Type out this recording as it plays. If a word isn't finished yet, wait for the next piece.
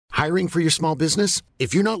Hiring for your small business?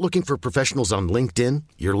 If you're not looking for professionals on LinkedIn,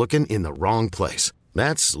 you're looking in the wrong place.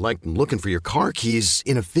 That's like looking for your car keys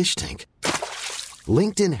in a fish tank.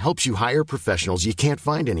 LinkedIn helps you hire professionals you can't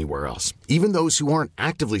find anywhere else, even those who aren't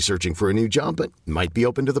actively searching for a new job but might be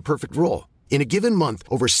open to the perfect role. In a given month,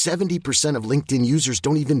 over 70% of LinkedIn users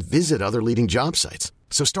don't even visit other leading job sites.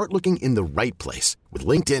 So start looking in the right place. With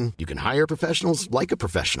LinkedIn, you can hire professionals like a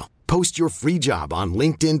professional. Post your free job on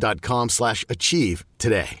linkedin.com/achieve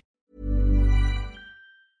today.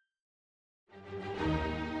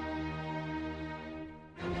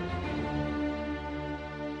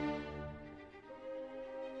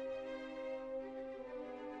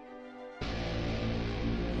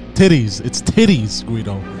 Titties. It's titties,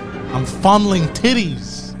 Guido. I'm fondling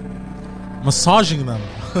titties. Massaging them.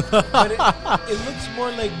 But it looks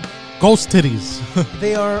more like Ghost titties.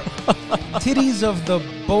 they are titties of the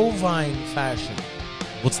bovine fashion.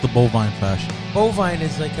 What's the bovine fashion? Bovine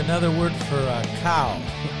is like another word for a cow.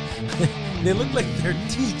 They look like they're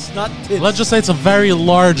teats, not tits. Let's just say it's a very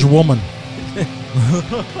large woman.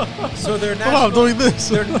 So they're Come on, national. I'm doing this.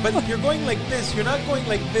 But you're going like this. You're not going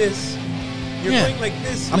like this. You're Yeah. going like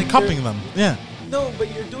this. I'm like cupping they're- them. Yeah. No,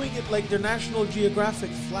 but you're doing it like they're National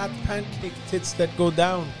Geographic flat pancake tits that go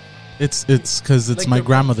down. It's because it's Like my the-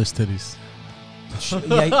 grandmother's titties. She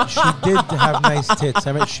did have nice tits.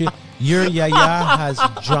 I mean, your yaya has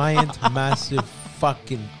giant, massive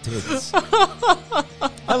fucking tits.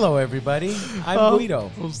 Hello, everybody. I'm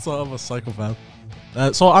Guido. I'm a psychopath.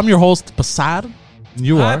 So I'm your host, Poseidon.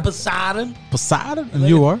 You I'm are Poseidon. Poseidon, and Like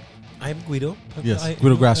you it. are I'm Guido. yes,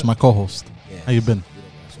 Guido Grass, my co-host. Yes. How you been?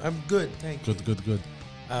 I'm good, thank you. Good.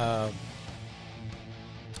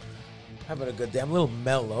 Having a good day. I'm a little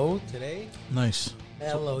mellow today. Nice.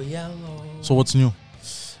 Mellow yellow. So what's new?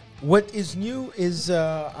 What is new is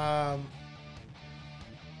I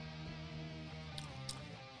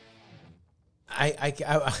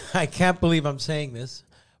can't believe I'm saying this,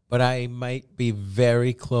 but I might be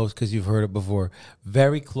very close, because you've heard it before,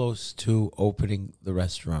 very close to opening the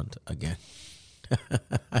restaurant again.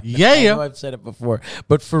 I know I've said it before,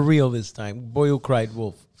 but for real this time. Boy who cried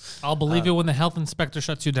wolf. I'll believe it when the health inspector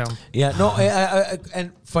shuts you down. Yeah, no,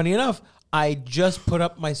 and funny enough, I just put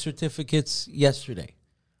up my certificates yesterday.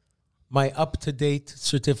 My up-to-date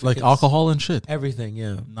certificates. Like alcohol and shit. Everything,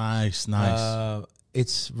 yeah. Nice.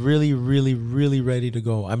 It's really, really, really ready to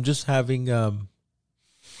go. I'm just having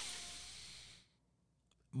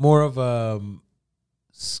more of a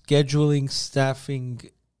scheduling, staffing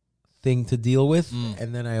thing to deal with,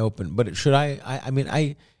 and then I open. But should I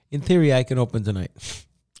mean, in theory, I can open tonight.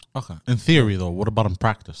 Okay. In theory, though, what about in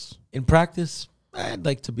practice? In practice, I'd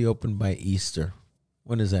like to be open by Easter.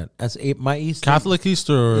 When is that? That's my Easter. Catholic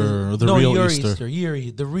Easter or the real your Easter?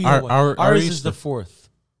 The real Our- one. our Ours Easter. is the 4th.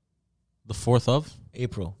 The 4th of?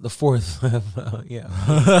 April, the 4th. Yeah.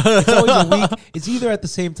 It's always a week. It's either at the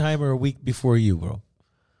same time or a week before you, bro.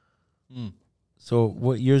 So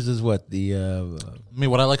what yours is what?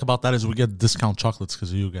 What I like about that is we get discount chocolates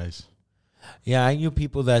because of you guys. Yeah, I knew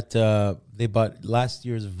people that they bought last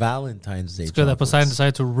year's Valentine's Day. It's good that chocolates. Poseidon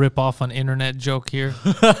decided to rip off an internet joke here.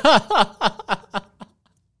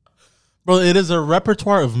 Bro, it is a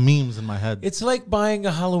repertoire of memes in my head. It's like buying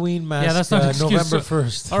a Halloween mask. Yeah, that's not an excuse. November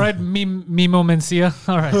 1st. All right, Mimo Mencia.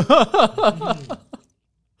 All right.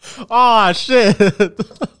 Ah, shit.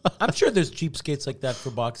 I'm sure there's cheapskates like that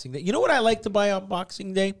for Boxing Day. You know what I like to buy on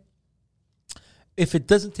Boxing Day? If it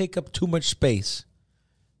doesn't take up too much space,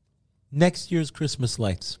 next year's Christmas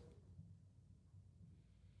lights.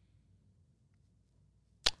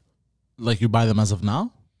 Like you buy them as of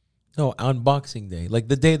now? No, on Boxing Day, like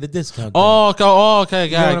the day of the discount. Okay.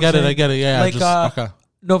 You know what I I'm get it. saying? I get it. Yeah, Like, okay.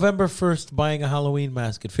 November 1st, buying a Halloween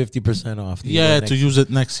mask at 50% off. Yeah, to use it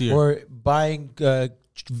next year. Or buying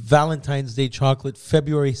Valentine's Day chocolate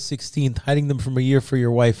February 16th, hiding them from a year for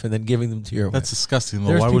your wife, and then giving them to your wife. That's disgusting, though.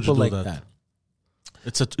 There's Why would you people do like that?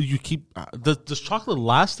 It's you keep. Does chocolate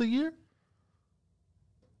last a year?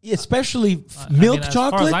 Yeah, especially I mean, milk as far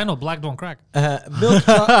as chocolate. I know, black don't crack.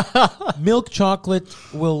 Milk chocolate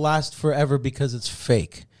will last forever because it's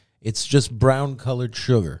fake. It's just brown colored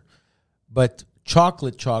sugar. But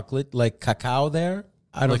chocolate like cacao there,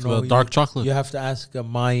 I don't Like know. the dark chocolate. You have to ask a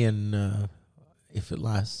Mayan if it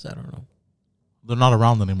lasts. I don't know. They're not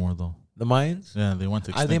around anymore, though. The Mayans? Yeah, they went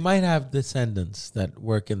extinct. They might have descendants that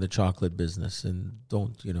work in the chocolate business and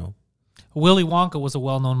don't, Willy Wonka was a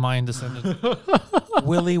well-known Mayan descendant.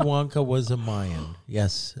 Willy Wonka was a Mayan.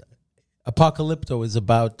 Yes. Apocalypto is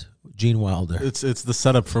about Gene Wilder. It's the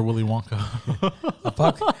setup for Willy Wonka.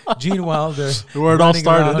 Gene Wilder. Where it all running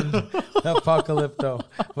started. around Apocalypto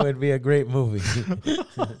would be a great movie.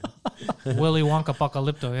 Willy Wonka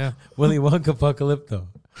Apocalypto, yeah. Willy Wonka Apocalypto.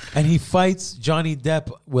 And he fights Johnny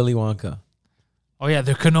Depp, Willy Wonka. Oh, yeah,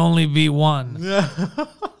 there can only be one.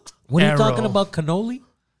 When are you Arrow. talking about cannoli?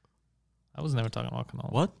 I was never talking about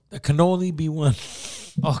cannoli. What? There can only be one.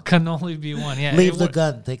 Oh, can only be one. Yeah. Leave the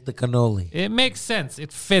gun, take the cannoli. It makes sense.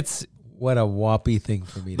 It fits. What a whoppy thing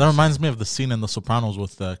for me. That reminds me of the scene in The Sopranos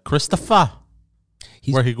with Christopher,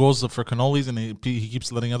 where he goes for cannolis and he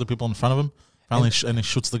keeps letting other people in front of him. Finally, and he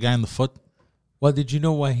shoots the guy in the foot. Well, did you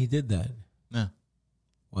know why he did that? Yeah.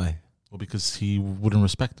 Why? Well, because he wouldn't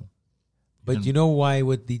respect him. But you know why?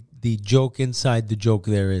 What the joke inside the joke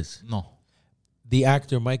there is? No. The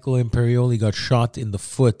actor Michael Imperioli got shot in the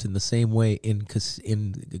foot in the same way in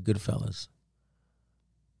Goodfellas.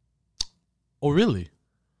 Oh, really?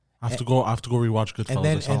 I have to go rewatch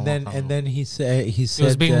Goodfellas. And then he said He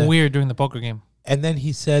was being weird during the poker game. And then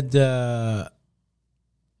he said, I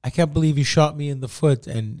can't believe you shot me in the foot.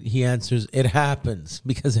 And he answers, it happens,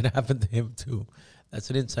 because it happened to him too. That's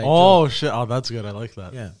an inside Oh, joke. shit. Oh, that's good. I like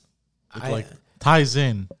that. Yeah. It ties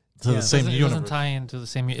in to the same It universe. doesn't tie into the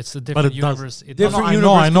same. It's a different it does. universe. It Different I doesn't-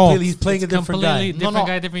 know, universe. I know. Completely. He's playing It's a different guy. completely different No.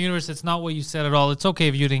 guy, different universe. It's not what you said at all. It's okay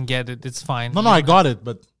if you didn't get it. It's fine. No, I got it,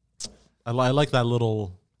 but I like that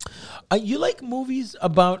little You like movies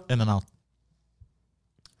about... in and out.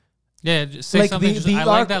 Yeah, just say Like something. the I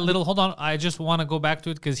like arc- that little. Hold on, I just want to go back to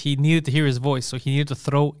it because he needed to hear his voice, so he needed to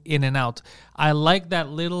throw in and out. I like that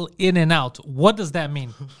little in and out. What does that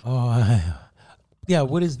mean? Yeah,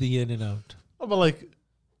 what is the in and out? Oh, but like,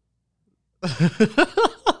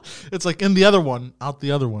 it's like in the other one, out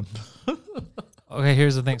the other one. Okay,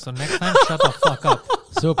 here's the thing. So next time, shut the fuck up.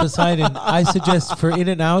 So Poseidon, I suggest for in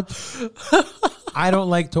and out, I don't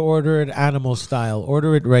like to order it animal style.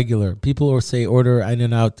 Order it regular. People will say order in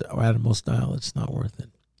and out or animal style. It's not worth it.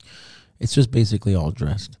 It's just basically all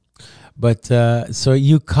dressed. But so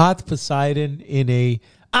you caught Poseidon in a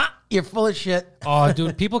you're full of shit. Oh,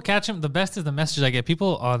 dude, people catch him. The best is the message I get.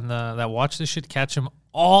 People on that watch this shit catch him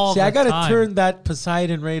all See, the I got to time. turn that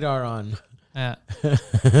Poseidon radar on. Yeah.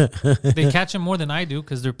 They catch him more than I do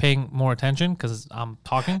because they're paying more attention because I'm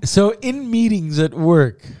talking. So in meetings at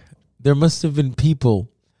work, there must have been people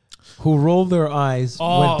who roll their eyes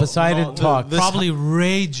when Poseidon talks. Probably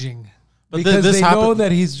raging. But because this they know happened-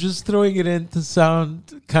 that he's just throwing it in to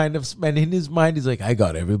sound kind of, and in his mind he's like, I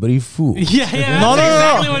got everybody fooled. Yeah, that's No.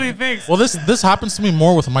 exactly what he thinks. Well, this happens to me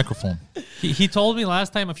more with a microphone. He told me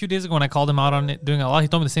last time, a few days ago, when I called him out on it, doing it a lot, he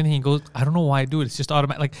told me the same thing. He goes, I don't know why I do it. It's just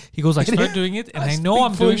automatic. Like, he goes, I start doing it, and I know speak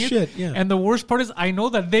I'm full doing of it. shit, yeah. And the worst part is, I know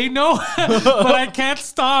that they know, but I can't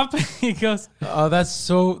stop. He goes, Oh, that's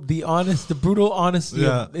so, the brutal honesty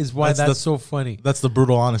Yeah, is why that's so funny. That's the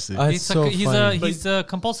brutal honesty. It's so funny. he's a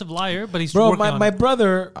compulsive liar, but he's Bro, working on my it.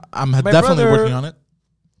 brother, I'm my definitely brother- working on it.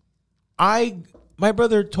 my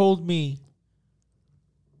brother told me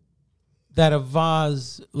that a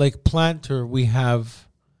vase, like planter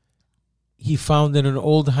he found in an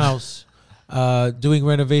old house doing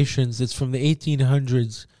renovations. It's from the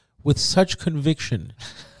 1800s with such conviction,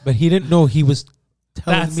 but he didn't know he was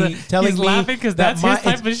telling He's me laughing 'cause that that's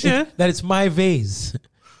his type of shit. that it's my vase.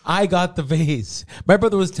 I got the vase. My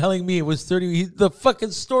brother was telling me it was 30. The fucking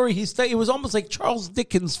story it was almost like Charles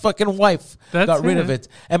Dickens' fucking wife That's got rid of it. it.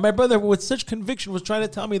 And my brother, with such conviction, was trying to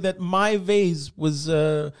tell me that my vase was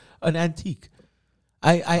an antique.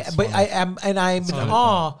 I'm in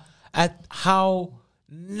awe at how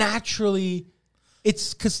naturally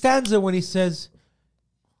it's Costanza when he says,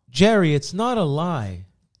 Jerry, it's not a lie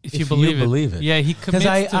If you believe it. Yeah, he commits to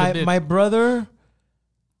the bit. my brother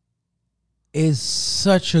is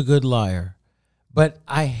such a good liar, but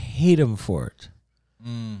I hate him for it.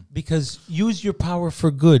 Because use your power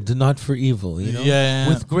for good, not for evil. You know, Yeah.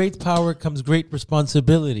 with great power comes great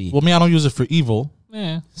responsibility. Well, me, I don't use it for evil.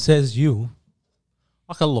 Yeah. Says you.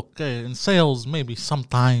 Okay, look, in sales, maybe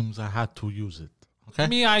sometimes I had to use it. Okay.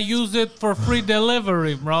 Me, I use it for free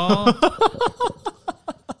delivery, bro.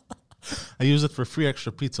 I use it for free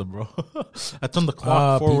extra pizza, bro. I turn the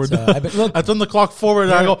clock forward. Pizza. Look, I turn the clock forward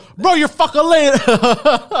and I go, bro, you're fucking late.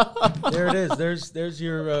 there it is. There's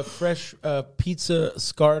your fresh pizza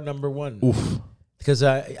scar number 1. Oof. Because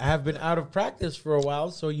I have been out of practice for a while,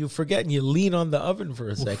 so you forget and you lean on the oven for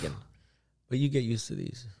a second. But you get used to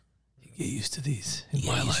these. Get used to these in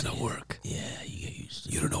my line of work. Yeah, you get used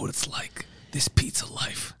to You don't know what it's like. This pizza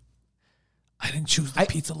life. I didn't choose the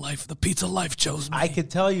pizza life. The pizza life chose me. I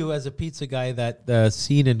could tell you as a pizza guy that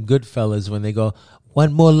scene in Goodfellas when they go,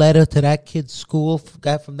 One more letter to that kid's school.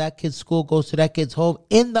 Guy from that kid's school goes to that kid's home.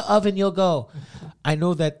 In the oven you'll go. I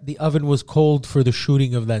know that the oven was cold for the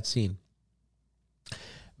shooting of that scene.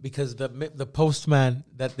 Because the postman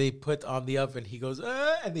that they put on the oven, he goes,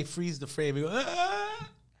 and they freeze the frame. He goes,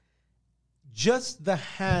 Just the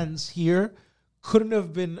hands here couldn't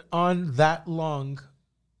have been on that long.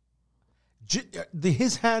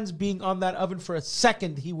 His hands being on that oven for a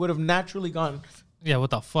second, he would have naturally gone Yeah, what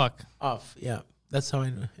the fuck? off. Yeah, that's how I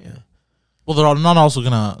know. Yeah. Well, they're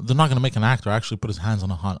not gonna make an actor actually put his hands on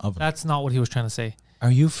a hot oven. That's not what he was trying to say.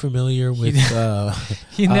 Are you familiar with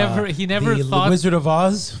He never the thought. Wizard of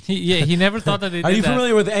Oz? He never thought that they did Are you that.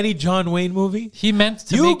 familiar with any John Wayne movie? He meant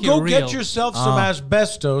to You make it go real. get yourself some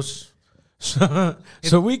asbestos, so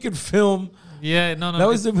we could film. Yeah, no. That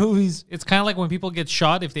was the movies. It's kind of like when people get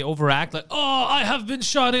shot, if they overact, like, oh, I have been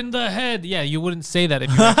shot in the head. Yeah, you wouldn't say that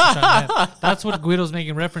if you were actually shot in the head. That's what Guido's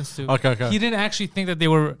making reference to. Okay. He didn't actually think that they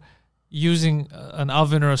were using an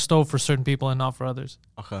oven or a stove for certain people and not for others.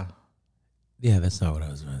 Okay. Yeah, that's not what I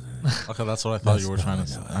was. Okay, that's what I thought you were trying to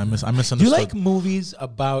say. I Do misunderstood. you like movies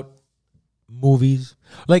about movies?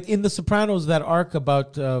 Like in The Sopranos, that arc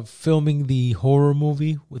about filming the horror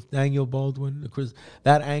movie with Daniel Baldwin,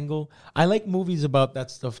 that angle. I like movies about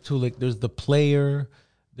that stuff too. Like there's The Player,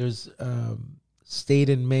 there's State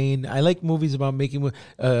in Maine. I like movies about making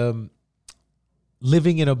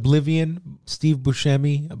Living in Oblivion, Steve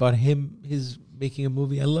Buscemi, about his making a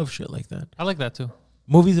movie. I love shit like that. I like that too.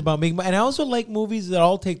 Movies about making, and I also like movies that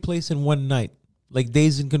all take place in one night, like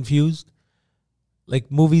Dazed and Confused,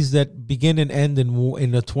 like movies that begin and end in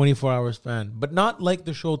a 24-hour span, but not like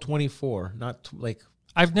the show 24. Not like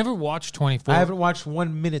I've never watched 24. I haven't watched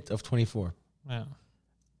 1 minute of 24. Yeah.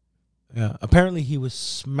 Yeah, apparently he was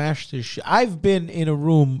smashed as shit. I've been in a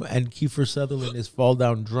room and Kiefer Sutherland is fall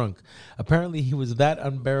down drunk. Apparently he was that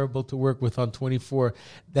unbearable to work with on 24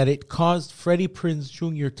 that it caused Freddie Prinze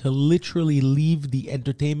Jr. to literally leave the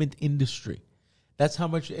entertainment industry. That's how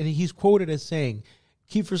much, and he's quoted as saying,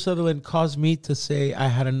 Kiefer Sutherland caused me to say I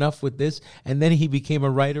had enough with this, and then he became a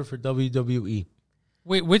writer for WWE.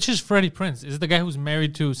 Wait, which is Freddie Prinze? Is it the guy who's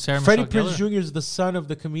married to Sarah Freddie Michelle Prinze Gellar? Jr. is the son of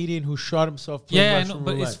the comedian who shot himself playing Yeah, I Russian know,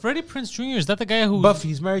 but roulette. is Freddie Prinze Jr. Is that the guy who Buffy.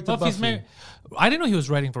 He's married to Buffy's Buffy. I didn't know he was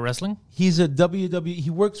writing for wrestling. He's a WWE. He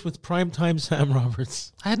works with Primetime Sam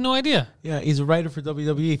Roberts. I had no idea. Yeah, he's a writer for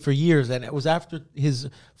WWE for years, and it was after his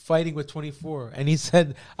fighting with 24. And he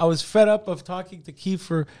said, I was fed up of talking to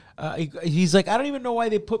Kiefer. He's like, I don't even know why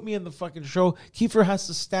they put me in the fucking show. Kiefer has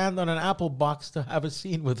to stand on an apple box to have a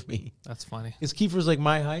scene with me. That's funny. Because Kiefer's like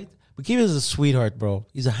my height. But Kiefer's a sweetheart, bro.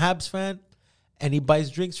 He's a Habs fan, and he buys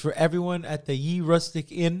drinks for everyone at the Ye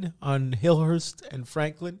Rustic Inn on Hillhurst and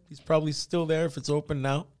Franklin. He's probably still there if it's open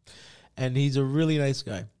now. And he's a really nice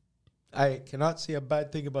guy. I cannot say a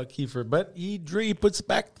bad thing about Kiefer, but he puts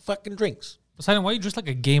back the fucking drinks. Poseidon, why are you dressed like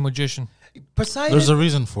a gay magician? Poseidon, There's a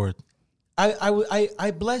reason for it.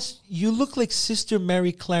 I bless you. Look like Sister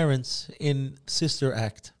Mary Clarence in Sister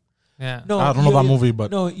Act. Yeah. No, I don't know that movie, but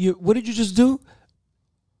no. What did you just do?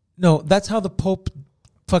 No, that's how the Pope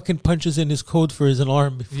fucking punches in his code for his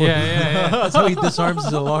alarm before. Yeah. That's how he disarms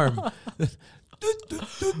his alarm.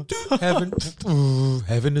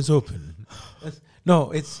 Heaven is open.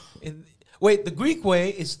 No, it's in. Wait, the Greek way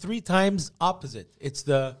is 3 times opposite. It's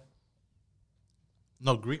the.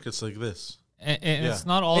 no Greek. It's like this. And Yeah. it's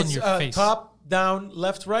not all in It's your face. top down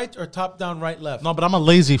left right or top down right left. No, but I'm a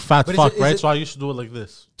lazy fat But is fuck, it- right? is it- So I used to do it like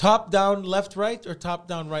this. Top down left right or top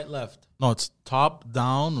down right left. No, it's top,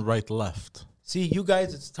 down, right, left. See, you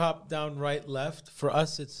guys, it's top down right left. For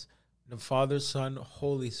us, it's the Father, Son,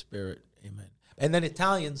 Holy Spirit. Amen. And then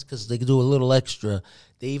Italians, because they do a little extra,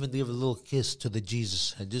 they even give a little kiss to the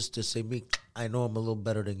Jesus, and just to say, "Me, I know I'm a little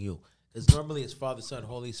better than you." Because normally it's Father, Son,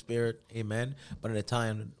 Holy Spirit, Amen. But an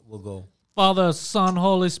Italian will go, Father, Son,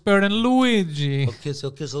 Holy Spirit, and Luigi. he'll kiss a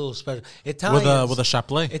little special. Italians, With a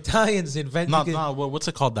chapelet. Italians invented What's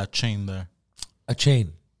it called? That chain there. a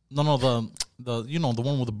chain, No, the the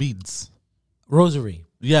one with the beads. rosary,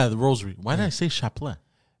 Yeah, the rosary. Why did I say chapelet?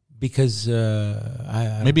 because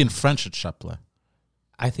I Maybe in French it's chapelet.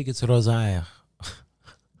 I think it's rosaire.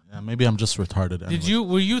 Yeah, maybe I'm just retarded. Anyway.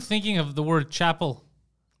 Were you thinking of the word chapel?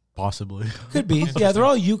 Possibly. Could be. Yeah, they're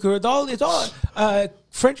all euchre. It's all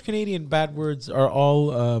French Canadian bad words are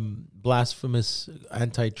all blasphemous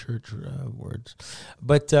anti-church words.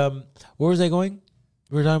 But where was I going?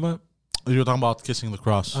 We were talking about You were talking about kissing the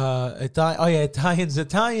cross.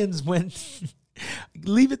 Italians went.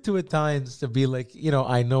 Leave it to Italians to be like,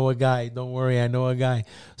 I know a guy. Don't worry, I know a guy.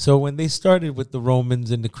 So when they started with the Romans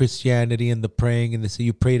and the Christianity and the praying, and they say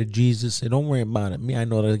you pray to Jesus, say don't worry about it. Me, I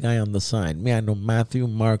know the guy on the side. Me, I know Matthew,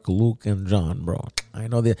 Mark, Luke, and John, bro. I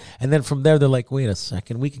know that. And then from there, they're like, wait a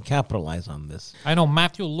second, we can capitalize on this. I know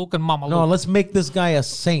Matthew, Luke, and Mama No, Luke. let's make this guy a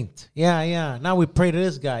saint. Yeah. Now we pray to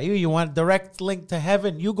this guy. You want direct link to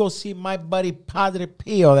heaven? You go see my buddy Padre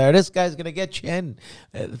Pio there. This guy's going to get you in.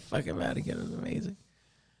 The fucking Vatican is amazing.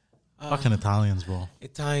 Fucking Italians, bro.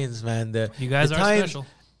 Italians, man. You guys the are Italians- special.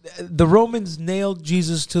 The Romans nailed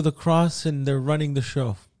Jesus to the cross, and they're running the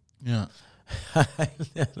show. Yeah.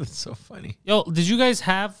 That's so funny. Yo, did you guys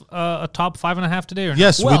have a top 5.5 today or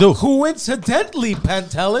Yes, Well, we do. coincidentally,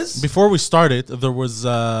 Pantelis. Before we started, there was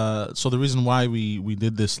so the reason why we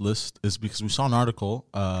did this list is because we saw an article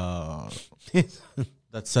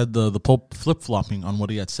that said the Pope flip flopping on what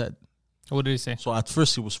he had said. not? What did he say? So at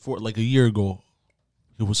first he was for, like a year ago,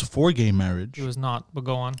 he was for gay marriage, He was not, but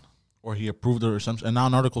go on. or he approved it or something. And now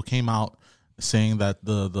an article came out saying that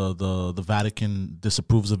the Vatican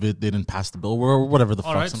disapproves of it. They didn't pass the bill or whatever the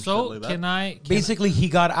All fuck. right, some so shit like that. can I... Basically, he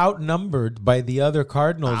got outnumbered by the other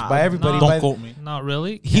cardinals, by everybody. Don't by quote me. Not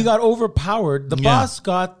really. He got overpowered. The Yeah. boss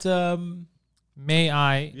got. May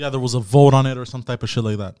I... Yeah, there was a vote on it or some type of shit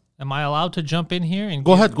like that. Am I allowed to jump in here and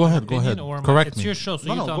Go give ahead, go my ahead, go opinion, ahead. or am I- Correct it's me. your show,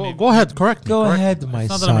 so you tell me. Go ahead, correct me. Go correct ahead, me. my It's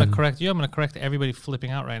not that I'm going son. to correct you. I'm going to correct everybody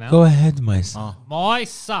flipping out right now. Go ahead, my son. My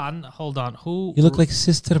son, hold on. Who? You look like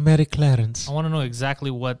Sister Mary Clarence. I want to know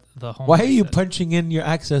exactly what the home. Why are you punching in your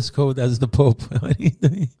access code as the Pope? What are you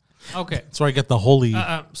doing? Okay. That's where I get the holy.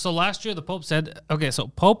 So last year the Pope said, okay, so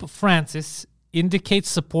Pope Francis indicates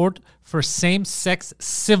support for same-sex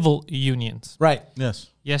civil unions. Right. Yes.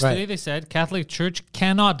 Yesterday Right. they said Catholic Church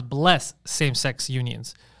cannot bless same-sex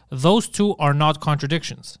unions. Those two are not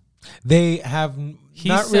contradictions. They have He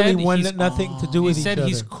not said really he's- nothing to do He with each said other.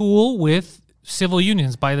 he's cool with civil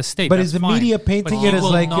unions by the state. But That's is the fine. media But painting he it as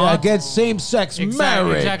will like not- against same-sex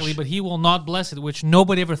marriage? Exactly, but he will not bless it, which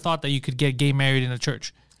nobody ever thought that you could get gay married in a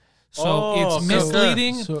church. So Oh, it's okay.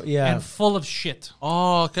 misleading So, yeah. and full of shit.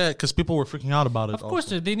 Oh, okay. Because people were freaking out about it. Of course,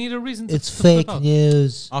 they need a reason to It's to flip fake out.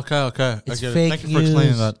 news. Okay, okay. I It's get it. fake Thank you for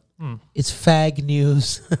explaining news. that. It's fag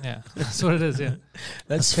news. Yeah, that's what it is, yeah.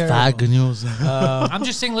 That's Fag terrible. news. I'm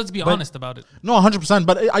just saying, let's be honest about it. No, 100%.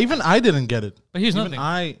 But even I didn't get it. But here's Even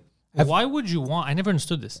another thing. Why would you want... I never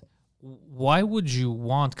understood this. Why would you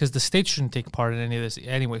want... Because the state shouldn't take part in any of this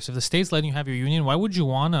anyway. So if the state's letting you have your union, why would you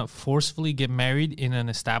want to forcefully get married in an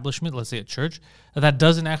establishment, let's say a church, that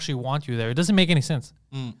doesn't actually want you there? It doesn't make any sense.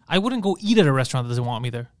 I wouldn't go eat at a restaurant that doesn't want me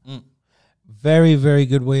there. Very, very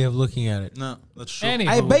good way of looking at it. No, that's true. Anywho,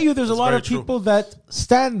 I bet you there's a That's lot very of true. people that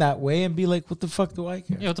stand that way and be like, what the fuck do I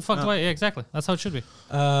care? Yeah, what the fuck do I... Yeah, exactly. That's how it should be.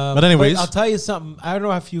 But anyways. I'll tell you something. I don't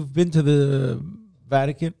know if you've been to the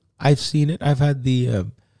Vatican. I've seen it. I've had the...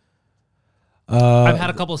 I've had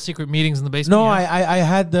a couple of secret meetings in the basement. No, yeah. I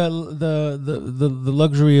had the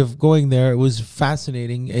luxury of going there. It was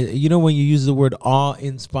fascinating. You know when you use the word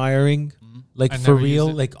awe-inspiring, like I for never used real,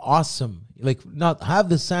 it. like awesome. Like not have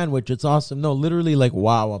the sandwich, it's awesome. No, literally like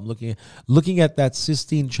wow. I'm looking at that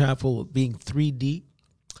Sistine Chapel being 3D.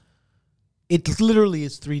 It literally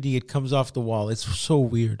is 3D. It comes off the wall. It's so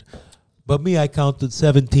weird. But me, I counted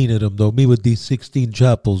 17 of them though. Me with these 16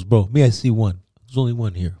 chapels, bro. Me, I see one. There's only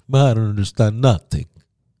one here. But I don't understand nothing.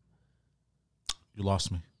 You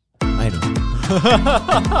lost me. I know.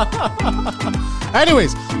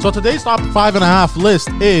 Anyways, so today's top 5.5 list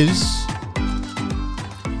is...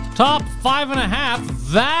 Top 5.5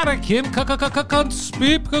 Vatican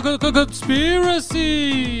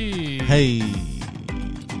conspiracy. Hey.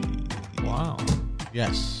 Wow.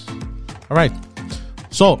 Yes. All right.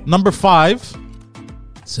 So, number 5.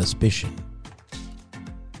 Suspicion.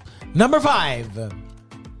 Number 5.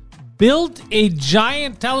 Built a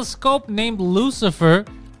giant telescope named Lucifer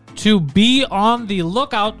to be on the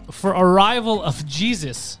lookout for arrival of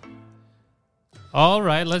Jesus. All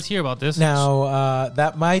right, let's hear about this. Now,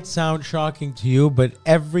 that might sound shocking to you, but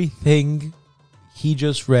everything he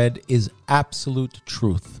just read is absolute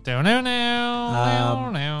truth.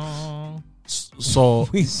 So,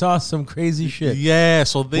 We saw some crazy shit. yeah,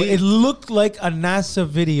 so they... It looked like a NASA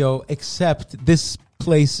video, except this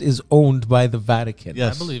place is owned by the Vatican.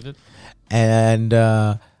 Yes. I believe it. And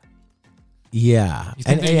yeah, You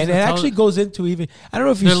think and they use it the actually goes into even. I don't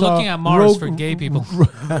know if you They're saw. looking at Mars for gay people.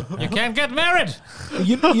 You can't get married.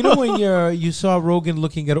 You know when you saw Rogan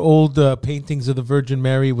looking at old paintings of the Virgin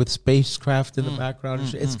Mary with spacecraft in the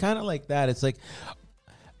background. It's kind of like that. It's like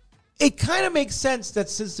it kind of makes sense that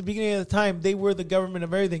since the beginning of the time they were the government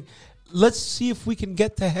of everything. Let's see if we can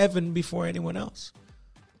get to heaven before anyone else.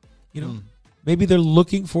 You know, maybe they're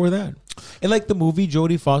looking for that. And like the movie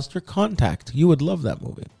Jodie Foster, Contact. You would love that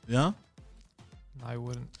movie. Yeah? I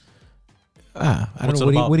wouldn't. I don't What's know.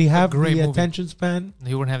 it about? Would he have great the movie. attention span?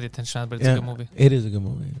 He wouldn't have the attention span, but it's a good movie. It is a good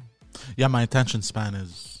movie. Yeah, my attention span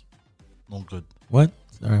is no good. What?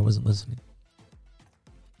 Sorry, I wasn't listening.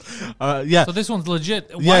 Yeah. So this one's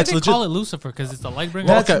legit. Why Yeah, do it's they legit. call it Lucifer? Because it's the light bringer.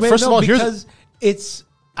 Well, okay, first of all, here's- because it's.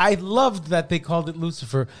 I loved that they called it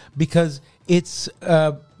Lucifer because it's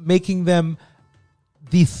making them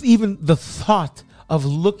even the thought of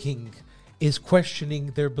looking is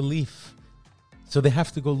questioning their belief. So they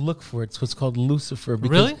have to go look for it. So it's called Lucifer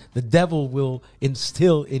because Really? the devil will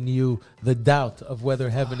instill in you the doubt of whether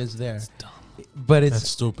heaven is there. But it's That's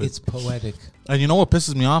stupid. It's poetic. And you know what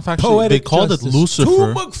pisses me off? Actually, Poetic they called justice. it Lucifer.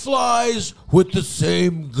 Two McFlys with the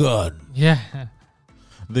same gun. Yeah.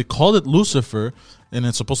 They called it Lucifer, and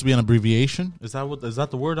it's supposed to be an abbreviation. Is that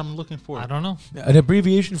the word I'm looking for? I don't know. An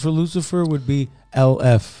abbreviation for Lucifer would be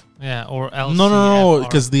LF. Yeah, or LCFR. No,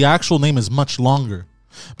 because the actual name is much longer.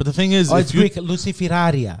 But the thing is, Oh, if it's you Greek.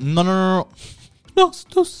 Luciferaria. no, Nos,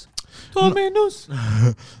 Dominus.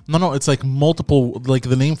 no, it's like multiple. Like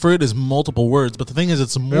the name for it is multiple words. But the thing is,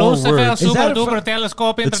 it's more Lucifer words. Is that Super a Duper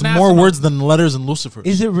Telescope It's International. more words than letters in Lucifer.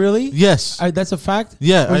 Is it really? Yes. That's a fact?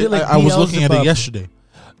 Yeah, Or is it like I was looking at it Beelzebub? yesterday.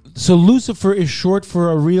 So Lucifer is short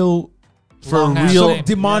for a real, Long ass so name.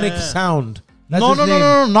 demonic Yeah. sound. That's No, his no,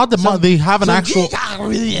 name. not the. They have an So actual.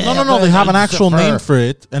 No. They have an actual name for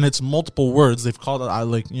it, and it's multiple words. They've called it.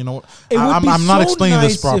 It would I'm be not so explaining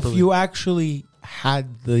nice this properly. if you actually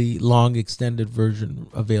had the long extended version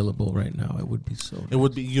available right now. It would be so. It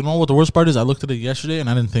would be. You know what the worst part is? I looked at it yesterday, and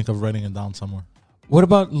I didn't think of writing it down somewhere. What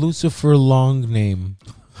about Lucifer long name?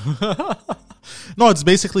 No, it's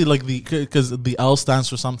basically like because the L stands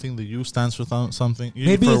for something, the U stands for something.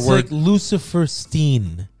 Maybe for a it's word, like Lucifer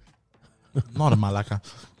Steen. not a malaka.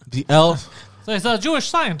 The L. So it's a Jewish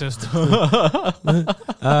scientist. It's funny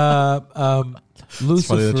that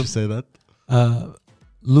Lucifer. you say that.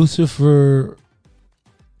 Lucifer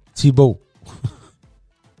Thibault.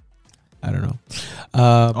 I don't know.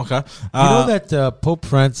 Okay. You know that Pope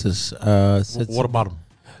Francis said What about him?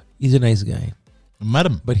 he's a nice guy, Met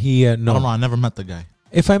him? but he no. No, I never met the guy.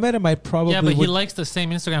 If I met him, I probably Yeah, but he would. likes the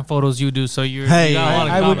same Instagram photos you do, so you Hey, got a lot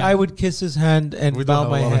in I would common. would kiss his hand and We do bow have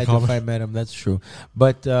a my lot in head if common. I met him. That's true.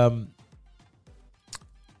 But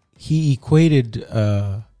he equated.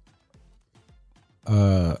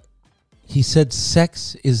 He said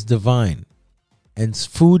sex is divine, and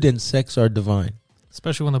food and sex are divine.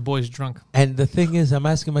 Especially when the boy's drunk. And the thing is, I'm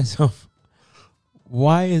asking myself,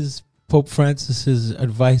 why is Pope Francis's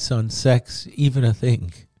advice on sex even a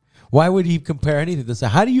thing? Why would he compare anything to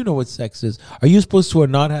sex? How do you know what sex is? Are you supposed to have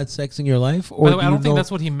not had sex in your life? Or By the way, do I you don't think know-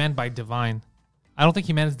 that's what he meant by divine. I don't think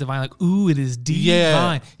he meant it's divine. Like, ooh, it is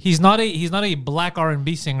divine. Yeah. He's not a black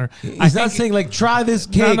R&B singer. He's not saying like try this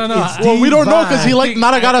cake. no. It's Well, we don't know because he divine. like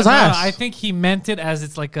Nara got his ass. I think he meant it as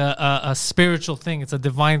it's like a spiritual thing. It's a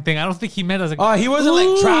divine thing. I don't think he meant it as like, Oh, he wasn't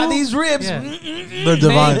like try these ribs. Yeah. They're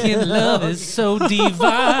divine. Making love is so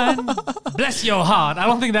divine. Bless your heart. I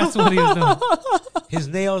don't think that's what he was doing. His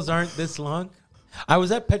nails aren't this long. I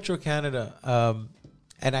was at Petro Canada,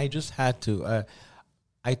 and I just had to.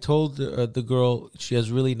 I told the girl she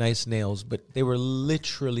has really nice nails, but they were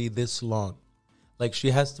literally this long. Like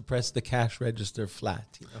she has to press the cash register flat,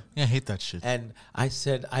 you know. Yeah, I hate that shit. And I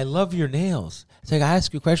said, I love your nails. It's like, I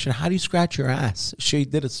ask you a question. How do you scratch your ass? She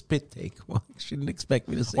did a spit take. Well, she didn't expect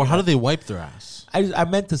me to say Or how do that. they wipe their ass? I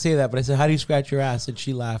meant to say that, but I said, how do you scratch your ass? And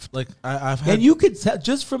she laughed. Like I've had. And you could tell,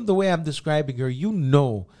 just from the way I'm describing her, you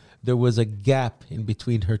know there was a gap in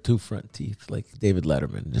between her two front teeth, like David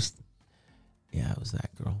Letterman. Just, yeah, it was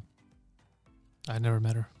that girl. I never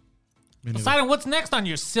met her. Me neither. Poseidon, what's next on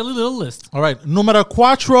your silly little list? All right, numero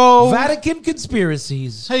cuatro. Vatican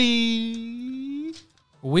conspiracies. Hey.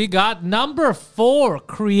 We got number 4,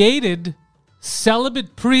 created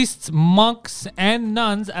celibate priests, monks, and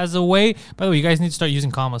nuns as a way, by the way, you guys need to start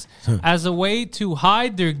using commas, as a way to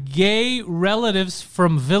hide their gay relatives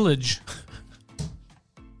from village.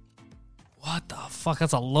 What the fuck?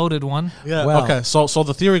 That's a loaded one. Yeah. Well- okay. So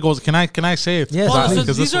the theory goes. Can I say it? Yes, Well, please. so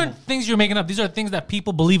Because these this aren't things you're making up. These are things that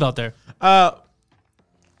people believe out there. I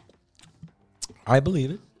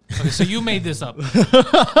believe it. Okay, so you made this up. Okay.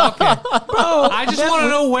 I just want to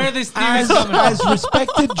know where this theory is coming from. As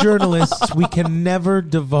respected journalists, we can never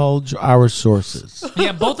divulge our sources.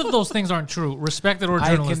 Yeah, both of those things aren't true. Respected or I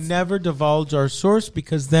journalists. can never divulge our source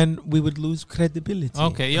because then we would lose credibility.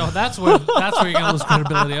 Okay, yo, that's where you're gonna lose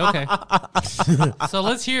credibility. Okay, so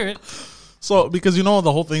let's hear it. So because you know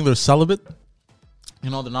the whole thing, they're celibate. You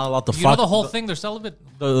know they're not allowed to You fuck. know the whole thing. They're celibate.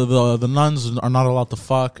 The nuns are not allowed to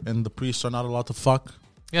fuck, and the priests are not allowed to fuck.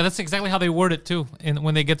 Yeah, that's exactly how they word it too.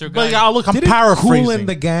 When they get their guy. But yeah, look, I'm Didn't paraphrasing. Kool and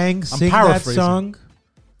the Gang sing that paraphrasing. song?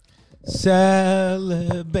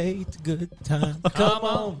 Celebrate good times. Come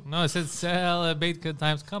on. No, it said celebrate good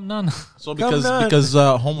times. Come none. So Come on. because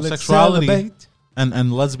Let's homosexuality celebrate. and There's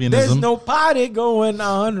lesbianism no party going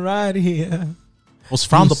on right here. was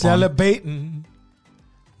frowned You upon. celebrating.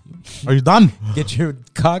 Are you done? Get your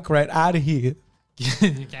cock right out of here.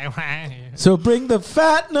 So bring the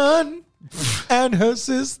fat nun and her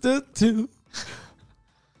sister too.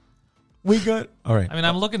 We got all right. I mean,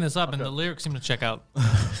 I'm looking this up, and the lyrics seem to check out.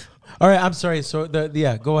 All right, I'm sorry. So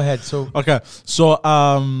go ahead. So Okay, so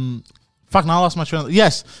fuck. Now I lost my train.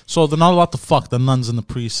 Yes, so they're not allowed to fuck the nuns and the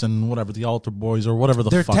priests and whatever the altar boys or whatever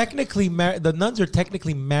the they're fuck. technically married. The nuns are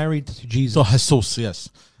technically married to Jesus. So Jesus, yes.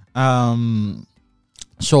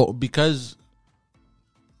 So because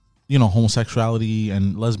homosexuality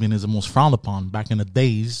and lesbianism was frowned upon back in the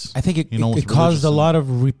days. I think it with caused a religious lot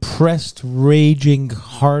of repressed, raging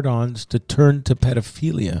hard-ons to turn to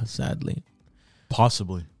pedophilia. Sadly,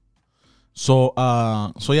 possibly. So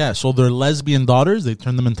so their lesbian daughters, they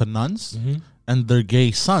turn them into nuns, and their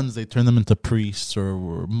gay sons, they turn them into priests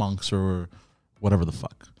or monks or whatever the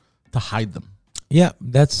fuck to hide them. yeah,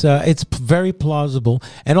 that's it's very plausible,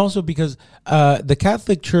 and also because the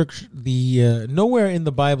Catholic Church, nowhere in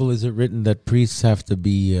the Bible is it written that priests have to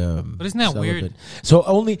be. But isn't that celibate. weird? So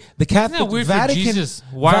only the Isn't Catholic that weird Vatican. for Jesus?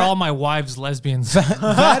 Why are all my wives lesbians?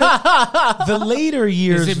 The later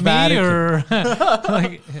years, Is it me Vatican. or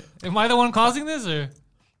like, am I the one causing this or?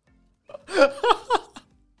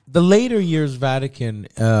 The later years Vatican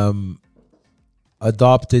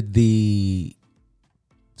adopted the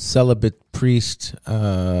celibate priest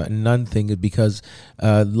nun thing because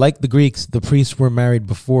like the Greeks, the priests were married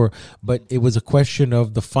before, but it was a question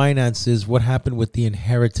of the finances. What happened with the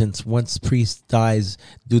inheritance once priest dies?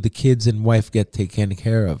 Do the kids and wife get taken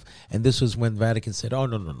care of? And this was when Vatican said, oh,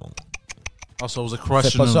 no. Also, it was a Fais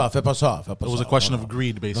question. pas ça, Of, fais pas ça, fais pas it was a ça. question No, of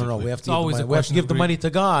greed, basically. no, we have to, always a we have to question give of the greed. money to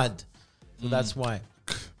God. So that's why.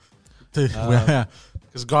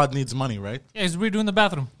 Because God needs money, right? Yeah, he's redoing the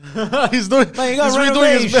bathroom. He's doing. Man, you got he's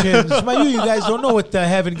redoing his renovations. Man, you guys don't know what the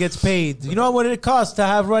heaven gets paid. You know what it costs to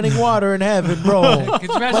have running water in heaven, bro. Could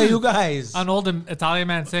you Man, imagine you guys. an old Italian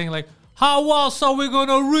man saying like, "How else are we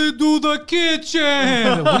gonna redo the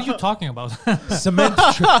kitchen?" What are you talking about? Cement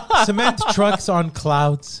trucks on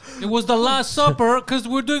clouds. It was the Last Supper because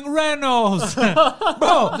we're doing renos.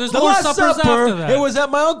 Bro, There's the more Last suppers Supper, after that. it was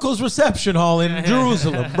at my uncle's reception hall in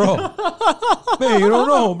Jerusalem, bro. Man, you don't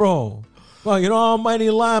know, bro. Well, you know how many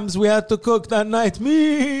lambs we had to cook that night?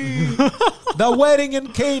 Me. The wedding in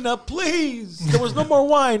Cana, please. There was no more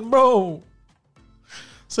wine, bro.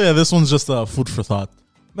 So yeah, this one's just food for thought.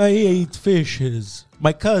 Man, he ate fishes.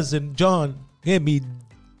 My cousin, John, he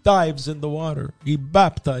dives in the water. He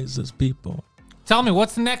baptizes people. Tell me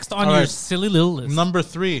what's next on All your right. silly little list. Number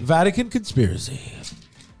 3. Vatican conspiracy.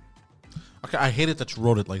 Okay, I hate it that you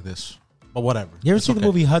wrote it like this, but whatever. You ever It's seen okay. the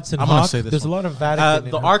movie Hudson I'm gonna Hawk? say this There's one. a lot of Vatican.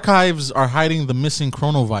 The in it. archives are hiding the missing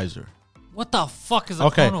chronovisor. What the fuck is a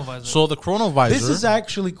Okay, chronovisor? so the chronovisor. This is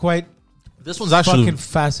actually quite this one's actually fucking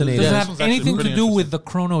fascinating. does it this have one's actually anything to pretty do with the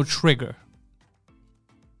chrono trigger?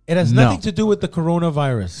 It has No. nothing to do with the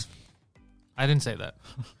coronavirus. I didn't say that.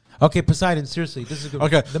 Okay, Poseidon, seriously, this is good.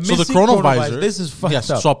 Okay, so the missing chronovisor. This is fucked yes.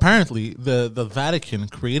 up. So apparently, the Vatican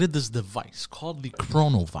created this device called the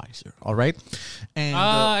chronovisor. All right, and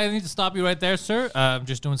I need to stop you right there, sir. I'm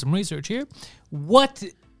just doing some research here. What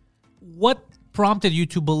prompted you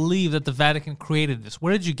to believe that the Vatican created this?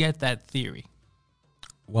 Where did you get that theory?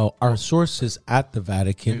 Well, our sources at the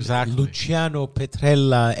Vatican, Exactly. Luciano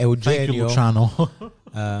Petrella thank you, Eugenio, Luciano.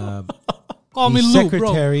 Call the me Lou, bro.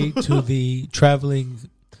 secretary to the traveling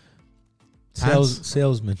Hans?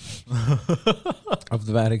 salesman of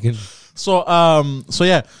the Vatican. So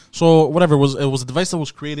yeah, so whatever, it was a device that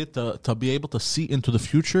was created to be able to see into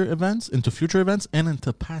future events, and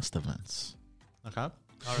into past events. Okay.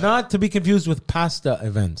 Not to be confused with pasta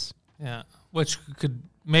events, Yeah, which could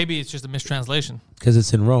maybe it's just a mistranslation. because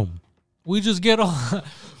it's in Rome. We just get all the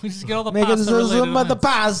Make it pasta related the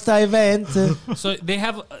pasta event. So they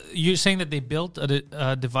have. You're saying that they built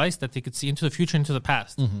a device that they could see into the future, into the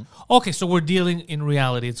past. Mm-hmm. Okay, so we're dealing in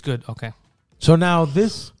reality. It's good. Okay. So now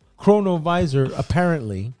this chronovisor,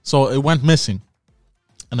 apparently, So it went missing.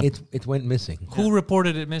 And it went missing. Who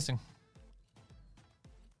reported it missing?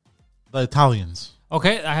 the Italians.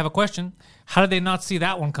 Okay, I have a question. How did they not see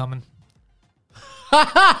that one coming?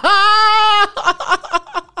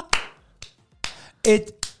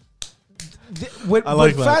 What I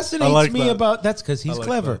like that. fascinates I like me that. about that's because he's like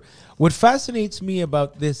clever. that. What fascinates me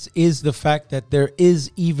about this is the fact that there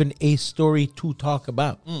is even a story to talk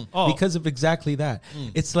about Oh. because of exactly that.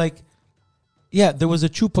 It's like, yeah, there was a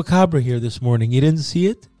chupacabra here this morning. You didn't see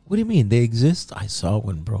it? What do you mean? They exist? I saw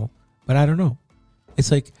one, bro. But I don't know.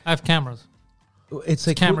 It's like I have cameras. it's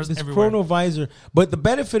like cameras this everywhere. chronovisor. But the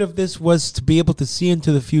benefit of this was to be able to see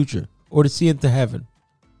into the future or to see into heaven.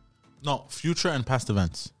 No, future and past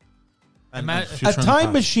events. And Ima- future A and time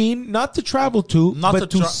past. machine, not to travel to, Not but to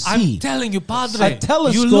to tra- see. I'm telling you, Padre. A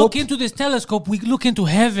telescope. You look into this telescope. We look into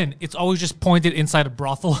heaven. It's always just pointed inside a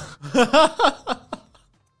brothel.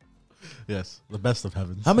 Yes, the best of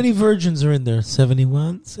heavens. How many virgins are in there?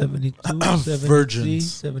 71, 72, 73,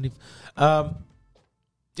 Virgins. 70.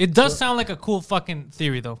 It does sound like a cool fucking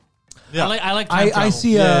theory, though. Yeah. I like time I travel.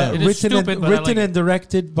 see Yeah. It is written, stupid, but I written like and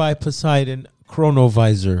directed by Poseidon,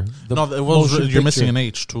 Chronovisor. The No, it was motion you're missing picture. an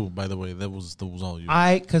H too. By the way, that was all you.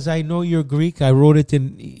 Because I know you're Greek, I wrote it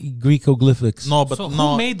in Greek hieroglyphics. No, but So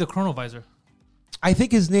no. who made the chronovisor? I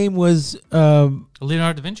think his name was.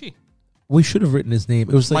 Leonardo da Vinci. We should have written his name.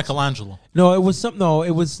 It was like Michelangelo. no, it was some. No,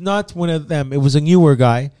 it was not one of them. It was a newer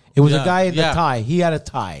guy. It was a Yeah, guy in the yeah. tie. He had a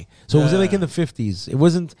tie, so it was Yeah. like in the 50s. It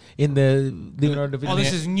wasn't in the Leonardo da Vinci. Oh,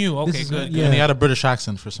 this is new. Okay, is- good. yeah. And he had a British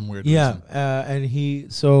accent for some weird Yeah, reason. and he.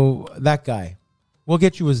 So that guy. We'll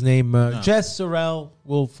get you his name. Jess Sorrell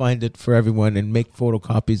will find it for everyone and make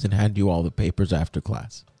photocopies and hand you all the papers after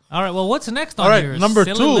class. All right. Well, what's next on All right, here? number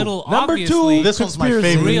Silly two. Little, Number obviously, two, This one's my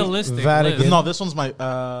conspiracy, favorite. Realistic Vatican. list. No, this one's my.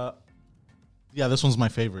 Yeah, this one's my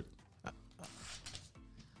favorite.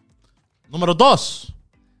 Numero dos.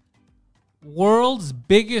 World's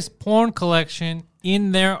biggest porn collection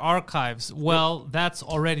in their archives. Well, that's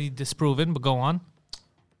already disproven, but go on.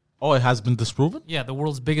 Oh, it has been disproven. Yeah, the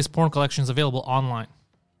world's biggest porn collection is available online.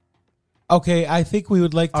 Okay, I think we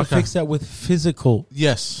would like to Okay. fix that with physical.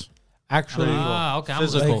 Yes, Actually, Ah, okay. I'm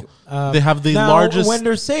physical. Like, They have the now, largest. When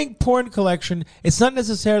they're saying porn collection, it's not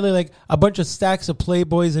necessarily like a bunch of stacks of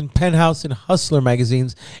Playboys and Penthouse and Hustler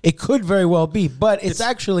magazines. It could very well be, but it's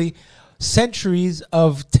actually centuries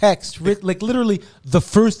of text, like literally the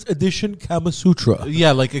first edition Kama Sutra.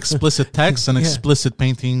 Yeah, like explicit text and Yeah. explicit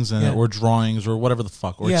paintings and Yeah. or drawings or whatever the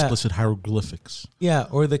fuck, or Yeah. explicit hieroglyphics. Yeah,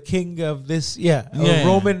 or the king of this. Yeah, or Yeah.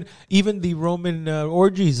 Roman. Even the Roman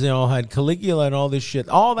orgies they all had Caligula and all this shit.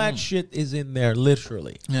 All that shit is in there,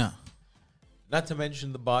 literally. Yeah, Not to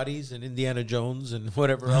mention the bodies and Indiana Jones and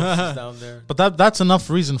whatever else is down there. but that's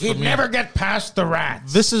enough reason for me. get past the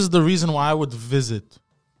rats. This is the reason why I would visit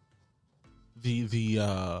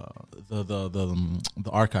the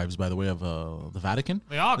archives, by the way, of the Vatican.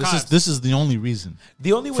 The archives. This is the only reason.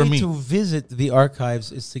 The only For way me. to visit the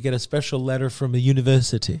archives is to get a special letter from a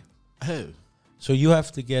university. Oh. So you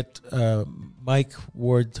have to get Mike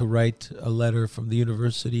Ward to write a letter from the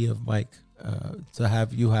University of Mike to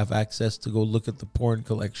have you have access to go look at the porn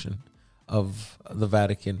collection of the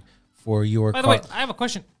Vatican for your. By the way, I have a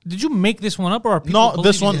question. Did you make this one up, or are people No,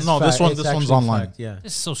 this believing one, this? no, this It's one's actually a online. fact, yeah,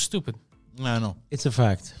 This is so stupid. I know. it's a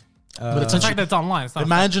fact. But it's The fact that it's online. It's not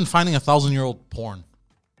imagine finding 1,000-year-old porn.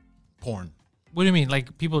 What do you mean?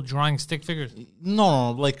 Like people drawing stick figures?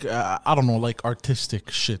 No, like I don't know, like artistic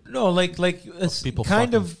shit. No, like it's people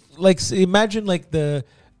kind fucking. of like imagine like the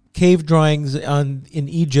cave drawings in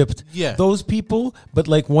Egypt. Yeah. those people, but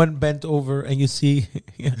like one bent over, and you see,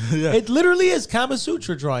 it literally is Kama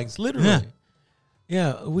Sutra drawings. Literally, Yeah.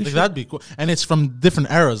 yeah. We Like should. that'd be cool, and it's from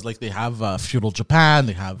different eras. Like they have feudal Japan,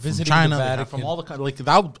 they have from Visiting China, the they have from Vatican. all the kind. Like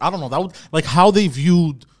that, I don't know. That would like how they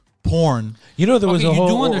viewed porn. You know, there was Okay, a you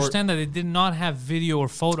whole. do understand that it did not have video or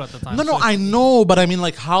photo at the time. No, so I know, but I mean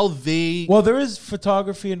like how they. Well, there is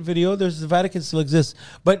photography and video. There's the Vatican still exists,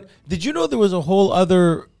 but did you know there was a whole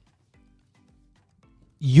other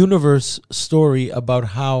universe story about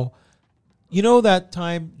how, you know, that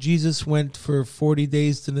time Jesus went for 40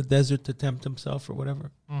 days to the desert to tempt himself or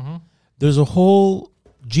whatever? Mm-hmm. There's a whole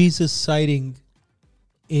Jesus sighting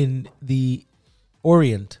in the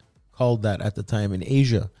Orient, called that at the time, in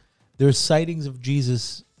Asia. There's sightings of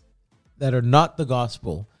Jesus that are not the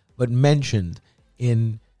gospel, but mentioned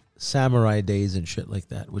in samurai days and shit like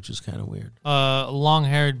that, which is kind of weird.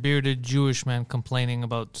 long-haired, bearded Jewish man complaining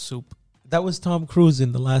about soup. That was Tom Cruise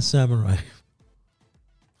in The Last Samurai.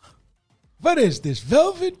 What is this,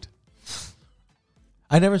 velvet?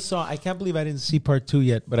 I never saw. I can't believe I didn't see part 2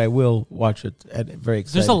 yet, but I will watch it. And very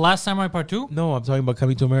excited. There's the Last Samurai Part 2? No, I'm talking about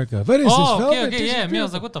Coming to America. What is this, Oh, velvet? okay, This is yeah. Me, I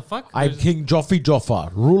was beautiful. like, what the fuck? I'm There's- King Joffrey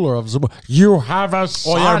Joffa, ruler of Zuma. You have a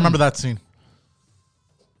son. Oh yeah, I remember that scene.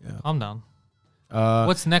 I'm down.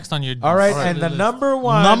 What's next on your? All right, and the list? number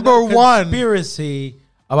one conspiracy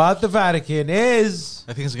about the Vatican is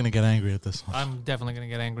I think he's gonna get angry at this one. I'm definitely gonna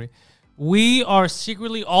get angry. We are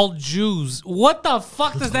secretly all Jews. What the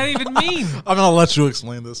fuck does that even mean? I'm gonna let you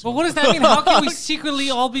explain this. But what does that mean? How can we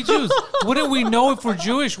secretly all be Jews? Wouldn't we know if we're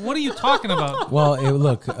Jewish? What are you talking about? Well,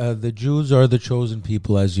 look, the Jews are the chosen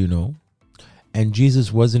people, as you know. And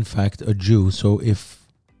Jesus was, in fact, a Jew. So if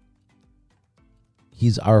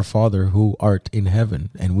he's our Father who art in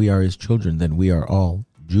heaven and we are his children, then we are all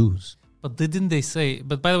Jews. But didn't they say?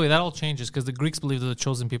 But by the way, that all changes because the Greeks believe they're the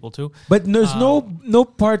chosen people too. But there's no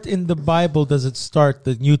part in the Bible does it start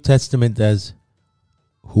the New Testament as,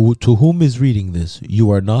 "Who to whom is reading this?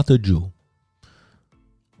 You are not a Jew."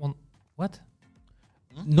 Well, what?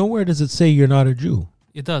 Nowhere does it say you're not a Jew.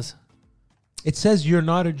 It does. It says you're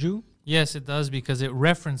not a Jew. Yes, it does because it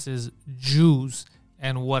references Jews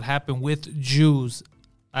and what happened with Jews,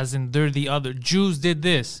 as in they're the other. Jews did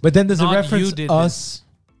this. But then does it not reference you did us? this.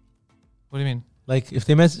 What do you mean? Like if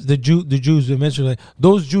they mention the Jews, they mention like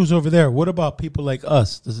those Jews over there. What about people like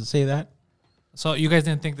us? Does it say that? So you guys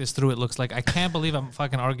didn't think this through. It looks like I can't believe I'm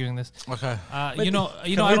fucking arguing this. Okay. You know, Can I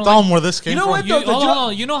we don't tell like, them where this came You know from? what, you, though, the hold jo-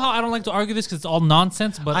 on, you know how I don't like to argue this because it's all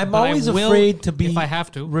nonsense. But I'm but I always will afraid to be if I have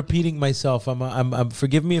to. repeating myself. I'm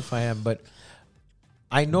forgive me if I am, but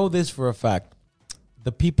I know this for a fact.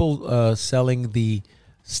 The people selling the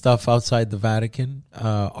stuff outside the Vatican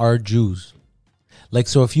are Jews. Like,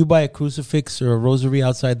 so if you buy a crucifix or a rosary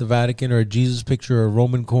outside the Vatican or a Jesus picture or a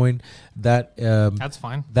Roman coin, that That's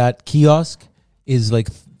fine. that kiosk is like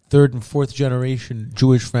third and fourth generation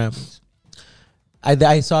Jewish families.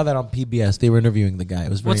 I saw that on PBS. They were interviewing the guy. It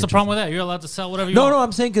was very What's the problem interesting. with that? You're allowed to sell whatever you No, want. no,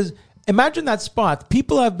 I'm saying because imagine that spot.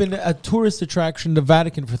 People have been a tourist attraction to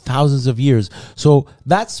Vatican for thousands of years. So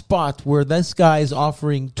that spot where this guy is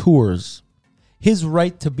offering tours, his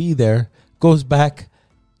right to be there goes back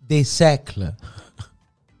des siècles.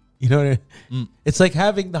 You know what I mean? It's like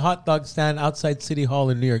having the hot dog stand outside City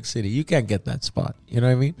Hall in New York City. You can't get that spot. You know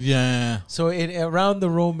what I mean? Yeah. So around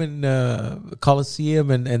the Roman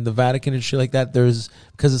Colosseum and the Vatican and shit like that, because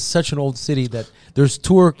it's such an old city that there's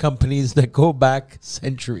tour companies that go back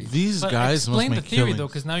centuries. These But guys must explain the make theory killings. though,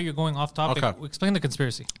 because now you're going off topic. Okay. Explain the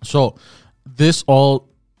conspiracy. So this all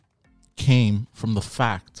came from the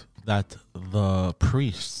fact that the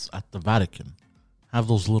priests at the Vatican have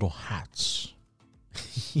those little hats.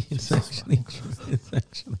 It's actually true. It's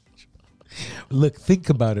actually true. Look, think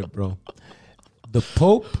about it, bro. The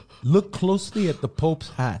Pope, look closely at the Pope's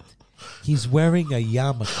hat. He's wearing a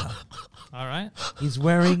yarmulke. All right. He's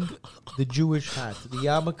wearing the Jewish hat. The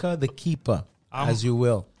yarmulke, the kippah, as you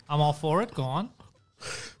will. I'm all for it. Go on.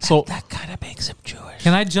 So That kind of makes him Jewish.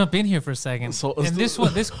 Can I jump in here for a second? So- and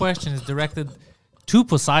this question is directed to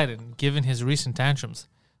Poseidon, given his recent tantrums.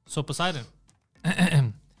 So Poseidon,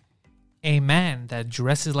 a man that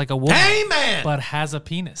dresses like a woman, but has a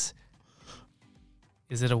penis.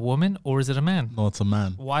 Is it a woman or is it a man? no, it's a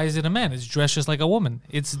man. Why is it a man? It's dressed just like a woman.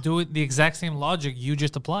 It's doing the exact same logic you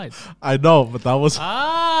just applied. I know, but that was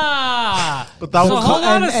But that so was- hold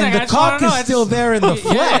on a second. And I the just wanna cock know. is I still just- there in the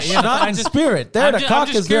flesh, but not I in just- spirit. There, I'm the ju- cock I'm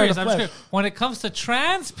just is there in curious, the I'm just flesh. curious. When it comes to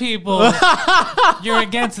trans people, you're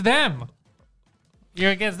against them.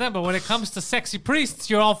 You're against them, but when it comes to sexy priests,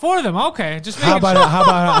 you're all for them. Okay, just How making about sure.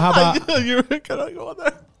 how about? You're gonna go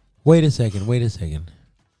there. Wait a second.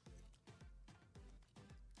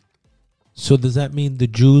 So does that mean the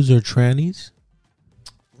Jews are trannies?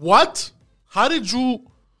 What? How did you?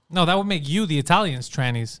 No, that would make you the Italians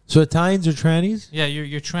trannies. So Italians are trannies? Yeah,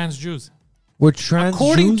 you're trans Jews. We're trans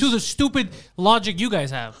According Jews? to the stupid logic you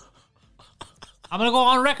guys have. I'm gonna go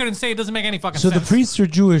on record and say it doesn't make any fucking So sense. the priests are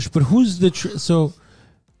Jewish, but who's the so?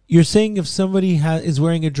 You're saying if somebody is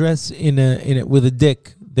wearing a dress in it with a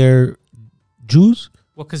dick, they're Jews?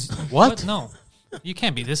 Well, because What? No, you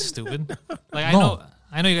can't be this stupid. Like No.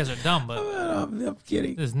 I know you guys are dumb, but I'm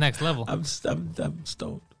kidding. this is next level. I'm stoned.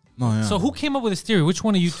 No, yeah. So who came up with this theory? Which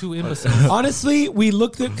one of you two imbeciles? Honestly, we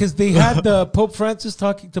looked at because they had Pope Francis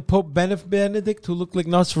talking to Pope Benedict, who looked like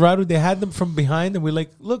Nosferatu. They had them from behind, and we're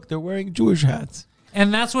like, look, they're wearing Jewish hats.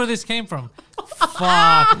 And that's where this came from. Fuck.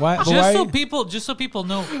 Why- but Just why- so people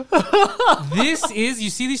know. This is, you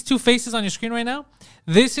see these two faces on your screen right now?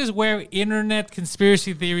 This is where internet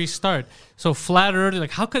conspiracy theories start. So flat earth, like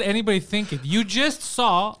how could anybody think it? You just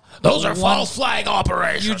saw Those are one- false flag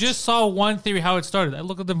operations. You just saw one theory how it started. I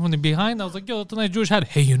looked at them from the behind. I was like, yo, that's a nice Jewish hat.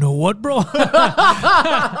 Hey, you know what, bro?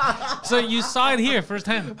 So you saw it here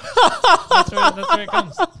firsthand. That's where it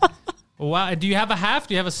comes. Wow. Do you have a half?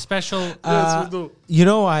 Do you have a special? Yes, we do. You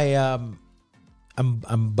know, I'm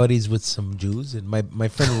buddies with some Jews, and my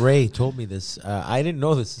friend Ray told me this. I didn't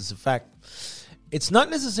know this is a fact. It's not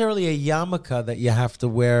necessarily a yarmulke that you have to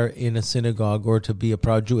wear in a synagogue or to be a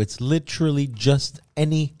proud Jew. It's literally just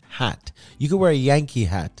any hat. You can wear a Yankee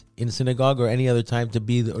hat in a synagogue or any other time to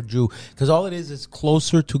be a Jew, because all it is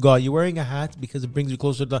closer to God. You're wearing a hat because it brings you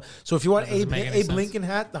closer to God. So if you want doesn't make any Abe sense. Lincoln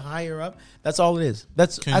hat, the higher up, that's all it is.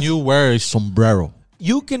 Can you wear a sombrero?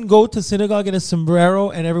 You can go to synagogue in a sombrero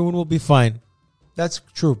and everyone will be fine. That's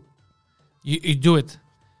true. You do it.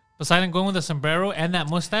 Poseidon going with a sombrero and that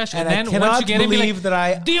mustache, and I then cannot once you get in, be believe like, that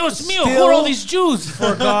I Dios mío, still who are all these Jews?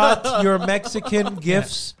 forgot your Mexican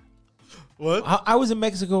gifts. What? I was in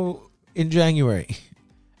Mexico in January.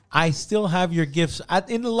 I still have your gifts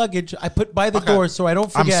in the luggage. I put by the door so I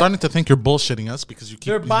don't I'm forget. starting to think you're bullshitting us because you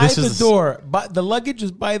keep. They're by the door. But the luggage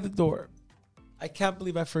is by the door. I can't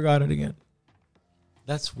believe I forgot it again.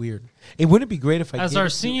 That's weird. It wouldn't be great if I. As gave our it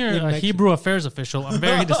to you senior in Mexico. Hebrew affairs official, I'm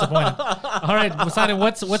very disappointed. All right, Poseidon,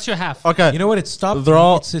 what's your half? Okay. You know what? It stopped. They're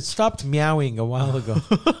all- it stopped meowing a while ago.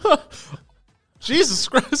 Jesus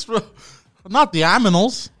Christ, bro. Not the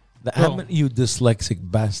aminals. You dyslexic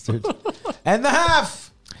bastard. And the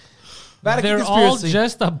half. Vatican They're all conspiracy.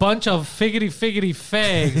 just a bunch of figgity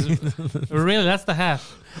fags. Really, that's the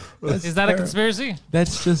half. Is that a conspiracy?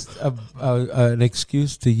 That's just an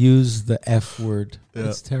excuse to use the F word.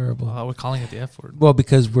 It's terrible. We're calling it the F word. Well,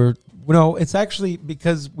 because it's actually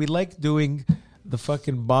because we like doing the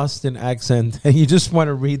fucking Boston accent, and you just want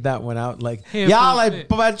to read that one out like, Hey, y'all hey. a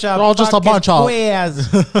bunch of all just a fucking bunch of-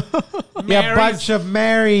 queers. You Marys. bunch of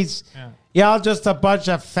Marys. Yeah. Y'all just a bunch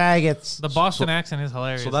of faggots. The Boston accent is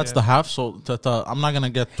hilarious. So that's yeah. the half. So I'm not gonna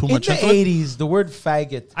get too In much the into it. 80s, the word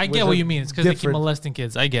faggot. I was get what a you mean. It's because they keep different- molesting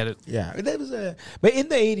kids. I get it. Yeah, that was but in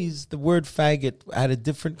the 80s, the word faggot had a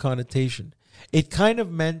different connotation. It kind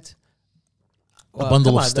of meant A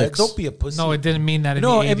bundle come of on, sticks. Don't be a pussy. No, it didn't mean that in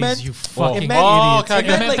No, the it 80s, meant- you fucking it meant- Oh, idiots. okay,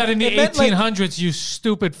 It okay. meant that in the It meant like- 1800s, you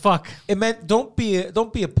stupid fuck. It meant don't be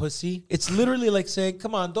a pussy. It's literally like saying,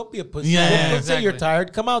 "Come on, don't be a pussy. Yeah, don't yeah, say you're exactly.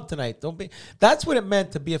 tired. Come out tonight. Don't be." That's what it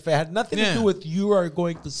meant to be a fag. It had nothing to Yeah. do with you are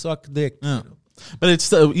going to suck dick. Yeah. But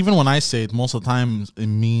it's even when I say it, most of the time it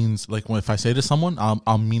means like if I say to someone,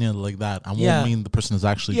 I'll mean it like that. I won't Yeah. mean the person is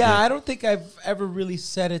actually. Yeah, gay. I don't think I've ever really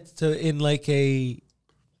said it in like a.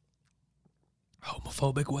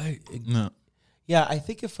 Homophobic way. No. Yeah, I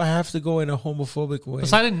think if I have to go in a homophobic way,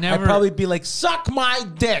 Poseidon never- I'd probably be like, "Suck my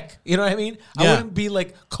dick." You know what I mean? I Yeah. wouldn't be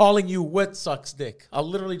like calling you what sucks dick. I'll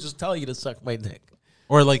literally just tell you to suck my dick.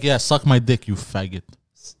 Or like, yeah, suck my dick, you faggot.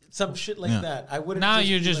 Some shit like Yeah. that. I wouldn't. Now just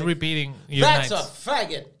you're be just like, repeating your That's nights. a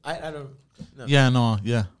faggot. I don't. No. Yeah, no,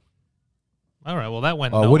 yeah. All right, well, that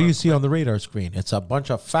went What do nowhere. you see on the radar screen? It's a bunch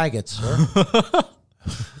of faggots, sir.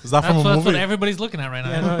 Is that from That's, a that's movie? what everybody's looking at right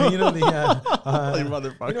now. you know the You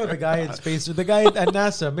motherfucker. the guy in space, the guy at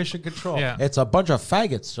NASA, Mission Control. Yeah. It's a bunch of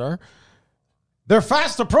faggots, sir. They're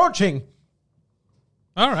fast approaching.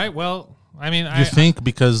 All right, well, I mean, You think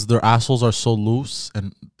because their assholes are so loose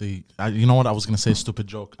and you know what? I was gonna say a stupid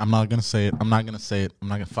joke. I'm not gonna say it. I'm not gonna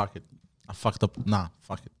fuck it. I fucked up. Nah,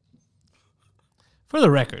 fuck it. for the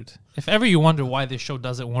record, if ever you wonder why this show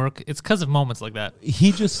doesn't work, it's because of moments like that.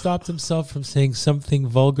 He just stopped himself from saying something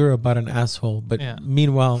vulgar about an asshole. But Yeah.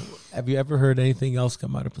 meanwhile, have you ever heard anything else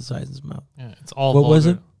come out of Poseidon's mouth? Yeah, it's all. What was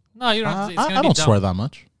vulgar. it? No, you don't have to. It's gonna I be don't dumb. swear that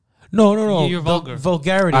much. No. You're The vulgar.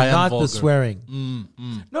 Vulgarity, I am not vulgar. the swearing.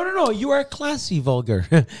 No. You are classy vulgar.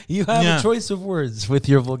 You have Yeah. a choice of words with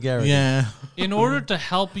your vulgarity. Yeah. In order to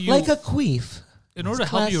help you, Like a queef. in order to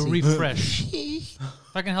It's help you classy. refresh,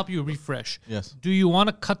 if I can help you refresh, Yes. do you want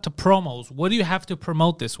to cut to promos? What do you have to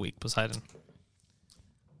promote this week, Poseidon?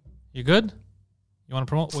 You good? You want to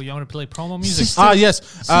promote? Well, you want to play promo music? Yes.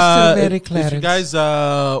 Systematic If you Clarence. guys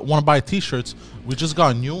want to buy T-shirts, we just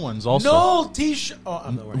got new ones also. No t-shirt. Oh,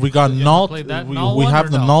 I'm not wearing We got You null. play that We, null we one have or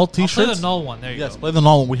the no? null I'll play T-shirts. the null one. There you Yes, go. play the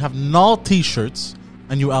null one. We have null T-shirts,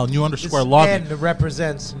 and you new underscore This login. N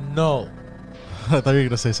represents null. I thought you were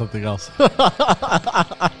gonna say something else.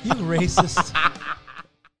 You racist.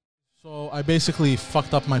 So I basically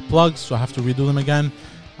fucked up my plugs, so I have to redo them again.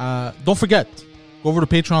 Don't forget, go over to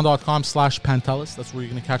patreon.com/Pantelis. That's where you're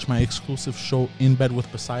going to catch my exclusive show, In Bed with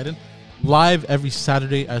Poseidon, live every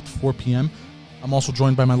Saturday at 4 p.m. I'm also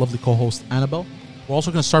joined by my lovely co-host, Annabelle. We're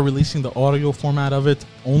also going to start releasing the audio format of it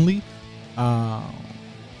only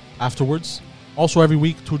afterwards. Also, every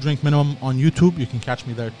week, 2-drink minimum on YouTube. You can catch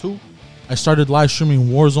me there too. I started live streaming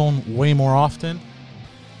Warzone way more often.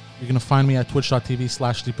 You're going to find me at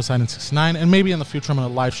twitch.tv/ThePoseidon69. And maybe in the future, I'm going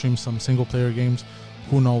to live stream some single player games.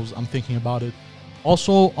 Who knows? I'm thinking about it.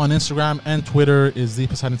 Also, on Instagram and Twitter is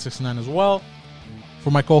ThePoseidon69 as well.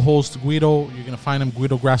 For my co-host, Guido, you're going to find him,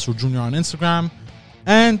 Guido Grasso Jr. on Instagram.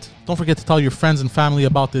 And don't forget to tell your friends and family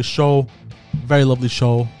about this show. Very lovely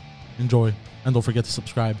show. Enjoy. And don't forget to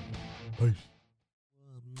subscribe. Peace.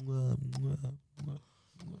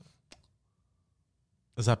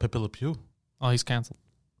 Is that Pepe Le Pew? Oh, he's canceled.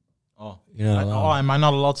 Oh, You're not allowed. am I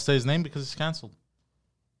not allowed to say his name because it's canceled?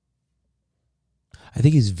 I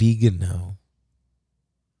think he's vegan now.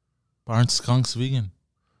 But aren't skunks vegan?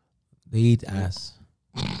 They eat ass.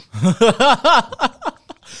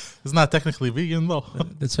 It's not technically vegan though.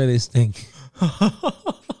 That's why they stink.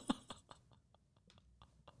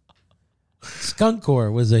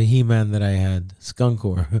 Skunkor was a He-Man that I had.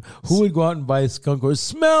 Skunkor. Who would go out and buy a Skunkor?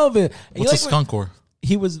 Smell it. What's a skunk or?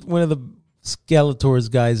 He was one of the Skeletor's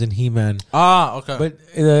guys in He-Man. Ah, okay. But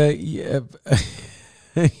yeah,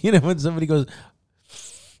 you know when somebody goes,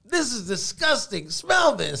 "This is disgusting.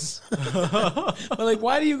 Smell this." We're like,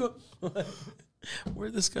 why do you go? We're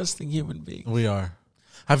disgusting human beings. We are.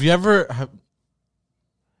 Have you ever?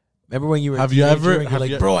 Remember when you were? Have you ever? And you're like,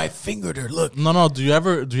 you, bro, I fingered her. Look. No. Do you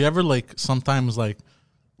ever like sometimes like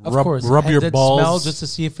Of rub course. rub And your then balls smell just to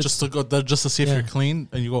see if it's. just to see if Yeah. you're clean,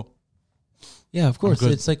 and you go, Yeah, of course.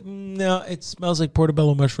 good. It's like, no, it smells like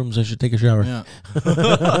portobello mushrooms. I should take a shower. yeah.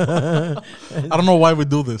 I don't know why we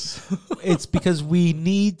do this. It's because we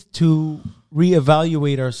need to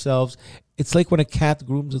reevaluate ourselves. It's like when a cat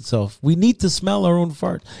grooms itself. We need to smell our own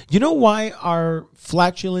fart. You know why our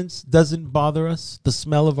flatulence doesn't bother us? The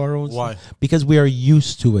smell of our own. Why? Because we are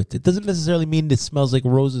used to it. It doesn't necessarily mean it smells like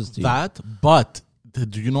roses to you That, but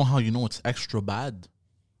do you know how you know it's extra bad?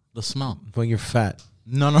 The smell. when you're fat.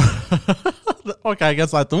 No. Okay, I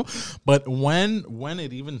guess that too. But when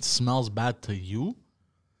it even smells bad to you,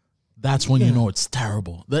 that's when you know it's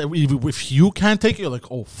terrible. If you can't take it, you're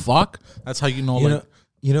like, oh fuck. That's how you know.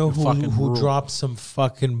 You know you're fucking who rude. dropped some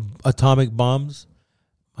fucking atomic bombs?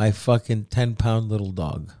 My fucking 10-pound little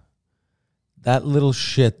dog. That little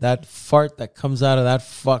shit, that fart that comes out of that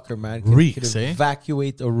fucker, man, can Reeks, eh?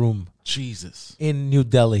 evacuate a room Jesus, in New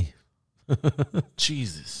Delhi.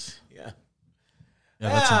 Jesus. Yeah. Yeah,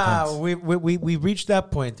 that's intense. We reached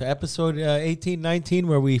that point, episode 18, 19,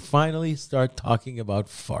 where we finally start talking about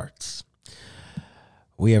farts.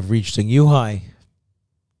 We have reached a new high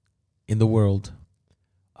in the world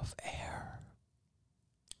of air.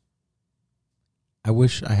 I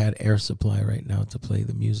wish I had Air Supply right now to play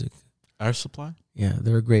the music. Air Supply. Yeah,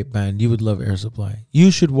 they're a great band. You would love Air Supply.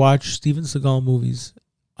 You should watch Steven Seagal movies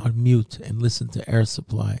on mute and listen to Air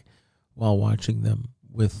Supply while watching them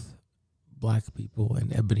with black people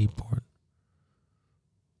and ebony porn.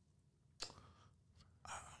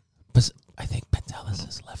 But I think Pantelis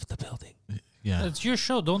has left the building. Yeah. It's your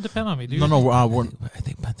show. Don't depend on me. Do No. I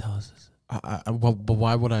think Pantelis is. But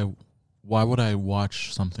why would I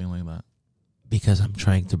watch something like that? Because I'm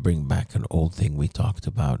trying to bring back an old thing we talked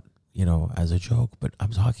about, you know, as a joke. But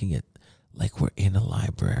I'm talking it like we're in a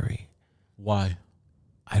library. Why?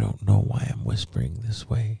 I don't know why I'm whispering this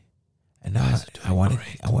way. And now I want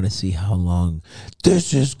to see how long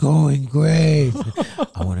this is going great.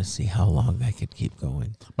 I want to see how long I could keep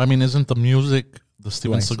going. I mean, isn't the music, the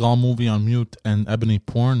Steven Right. Seagal movie on mute and ebony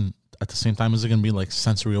porn at the same time? Is it going to be like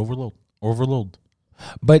sensory overload?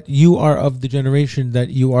 But you are of the generation that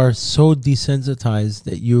you are so desensitized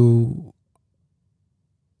that you're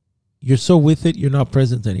so with it, you're not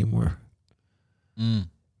present anymore.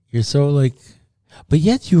 You're so like, but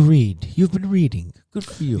yet you read. You've been reading. Good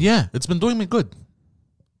for you. Yeah, it's been doing me good.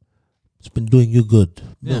 It's been doing you good.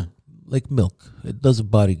 Yeah. Like milk. It does a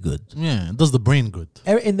body good. Yeah, it does the brain good.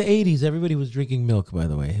 In the 80s, everybody was drinking milk, by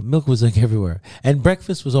the way. Milk was like everywhere. And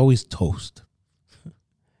breakfast was always toast.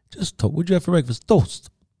 Just toast. What'd you have for breakfast? Toast.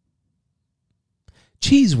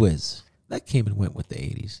 Cheese Whiz. That came and went with the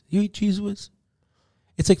 80s. You eat Cheese Whiz?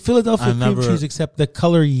 It's like Philadelphia cream cheese, except the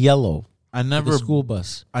color yellow. I The never school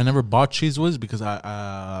bus. I never bought Cheese Whiz because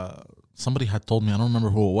somebody had told me, I don't remember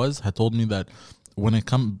who it was, had told me that when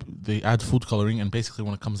they add food coloring, and basically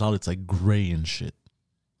when it comes out, it's like gray and shit.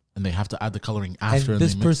 And they have to add the coloring after. And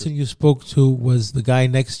this they mix person you spoke to was the guy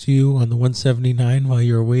next to you on the 179 while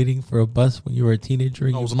you were waiting for a bus when you were a teenager.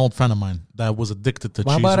 No, it was an old friend of mine that was addicted to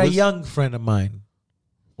How Cheese about a Whiz. young friend of mine?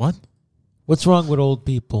 What? What's wrong with old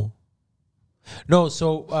people? No,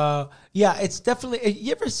 so yeah, it's definitely.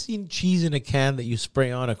 You ever seen cheese in a can that you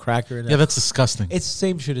spray on a cracker? And Yeah, that's disgusting. it's the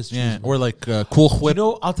same shit as cheese. Yeah, Whiz. or like Cool Whip. You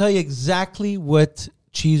know, I'll tell you exactly what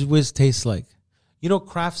Cheese Whiz tastes like. You know,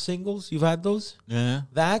 Kraft singles. You've had those. Yeah,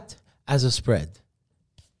 That as a spread.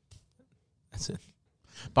 That's it.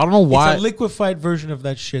 but I don't know why. It's a liquefied version of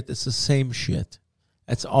that shit. It's the same shit.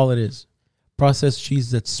 That's all it is. Processed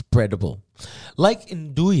cheese that's spreadable. Like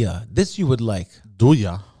Nduja. This you would like. Do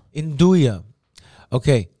ya? Nduja.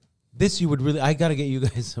 Okay. This you would really. I gotta get you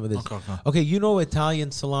guys some of this. Okay. Okay, you know Italian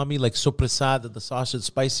salami like sopressata, the sausage,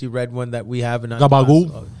 spicy red one that we have in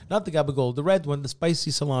Gabagool? Not the gabagool, the red one, the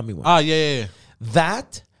spicy salami one. Yeah.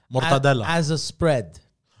 That Mortadella. as a spread.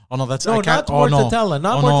 Oh no, that's No, I not can't. mortadella.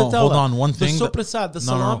 Not no. mortadella. Hold on, one The thing. sopressata, the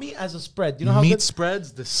No, no. salami as a spread. You know how Meat good?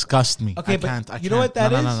 spreads disgust me. Okay, I but can't. you know what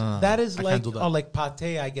that is? No. That is I like can't do that. like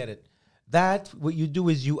pate. I get it. That what you do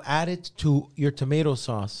is you add it to your tomato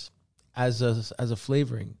sauce as a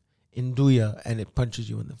flavoring in duya, and it punches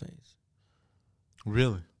you in the face.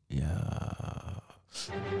 Really? Yeah,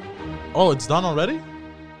 Oh, it's done already? 'Cause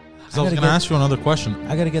I was gotta gonna get- ask you another question.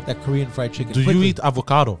 I gotta get that Korean fried chicken. Do you quickly. eat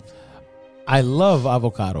avocado? I love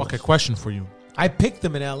avocado. Okay, question for you. I picked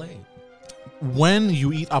them in LA. When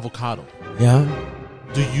you eat avocado, Yeah.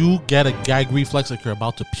 do you get a gag reflex like you're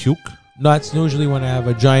about to puke? No, that's usually when I have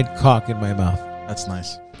a giant cock in my mouth. That's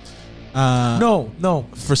nice. No.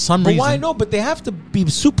 For some But reason, why no? But they have to be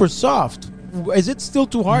super soft. Is it still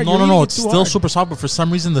too hard? No, You're no, eating no. it It's too still hard. super soft, but for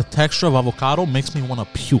some reason, the texture of avocado makes me want to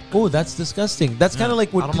puke. Oh, that's disgusting. That's kind of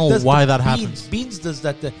like what I don't know does why the that beans. happens. Beans does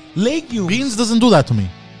that. The legumes. Beans doesn't do that to me.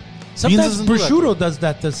 Sometimes doesn't do that. prosciutto does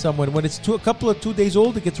that to someone when it's a couple of 2 days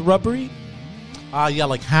old. It gets rubbery. Yeah,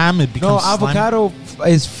 like ham, it No, becomes slimy. avocado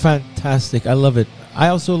is fantastic. I love it. I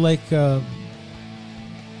also like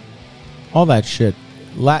all that shit.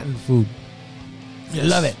 Latin food. I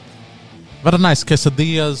love it. Very nice.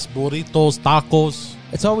 Quesadillas, burritos, tacos.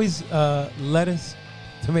 It's always lettuce,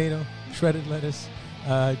 tomato, shredded lettuce,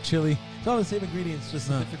 chili. It's all the same ingredients, just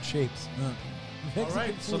in different shapes. All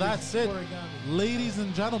right, so that's it. Ladies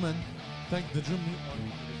and gentlemen, did you meet?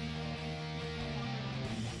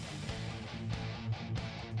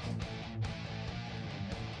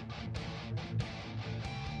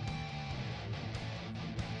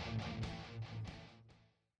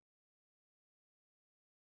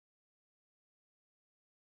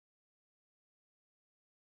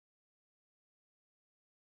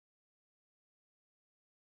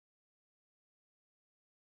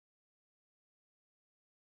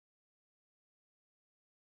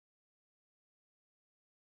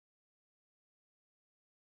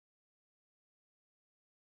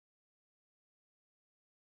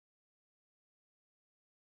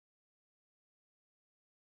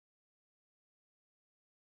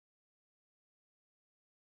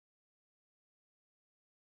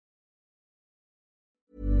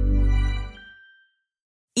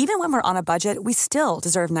 Even when we're on a budget, we still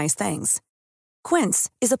deserve nice things. Quince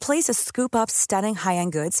is a place to scoop up stunning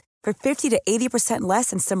high-end goods for 50 to 80% less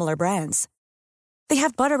than similar brands. They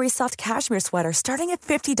have buttery soft cashmere sweaters starting at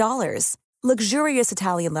 $50, luxurious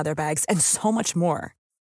Italian leather bags, and so much more.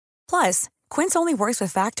 Plus, Quince only works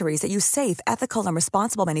with factories that use safe, ethical, and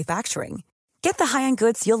responsible manufacturing. Get the high-end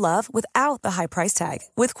goods you'll love without the high price tag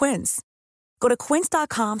with Quince. Go to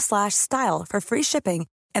quince.com/style for free shipping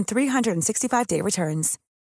and 365-day returns.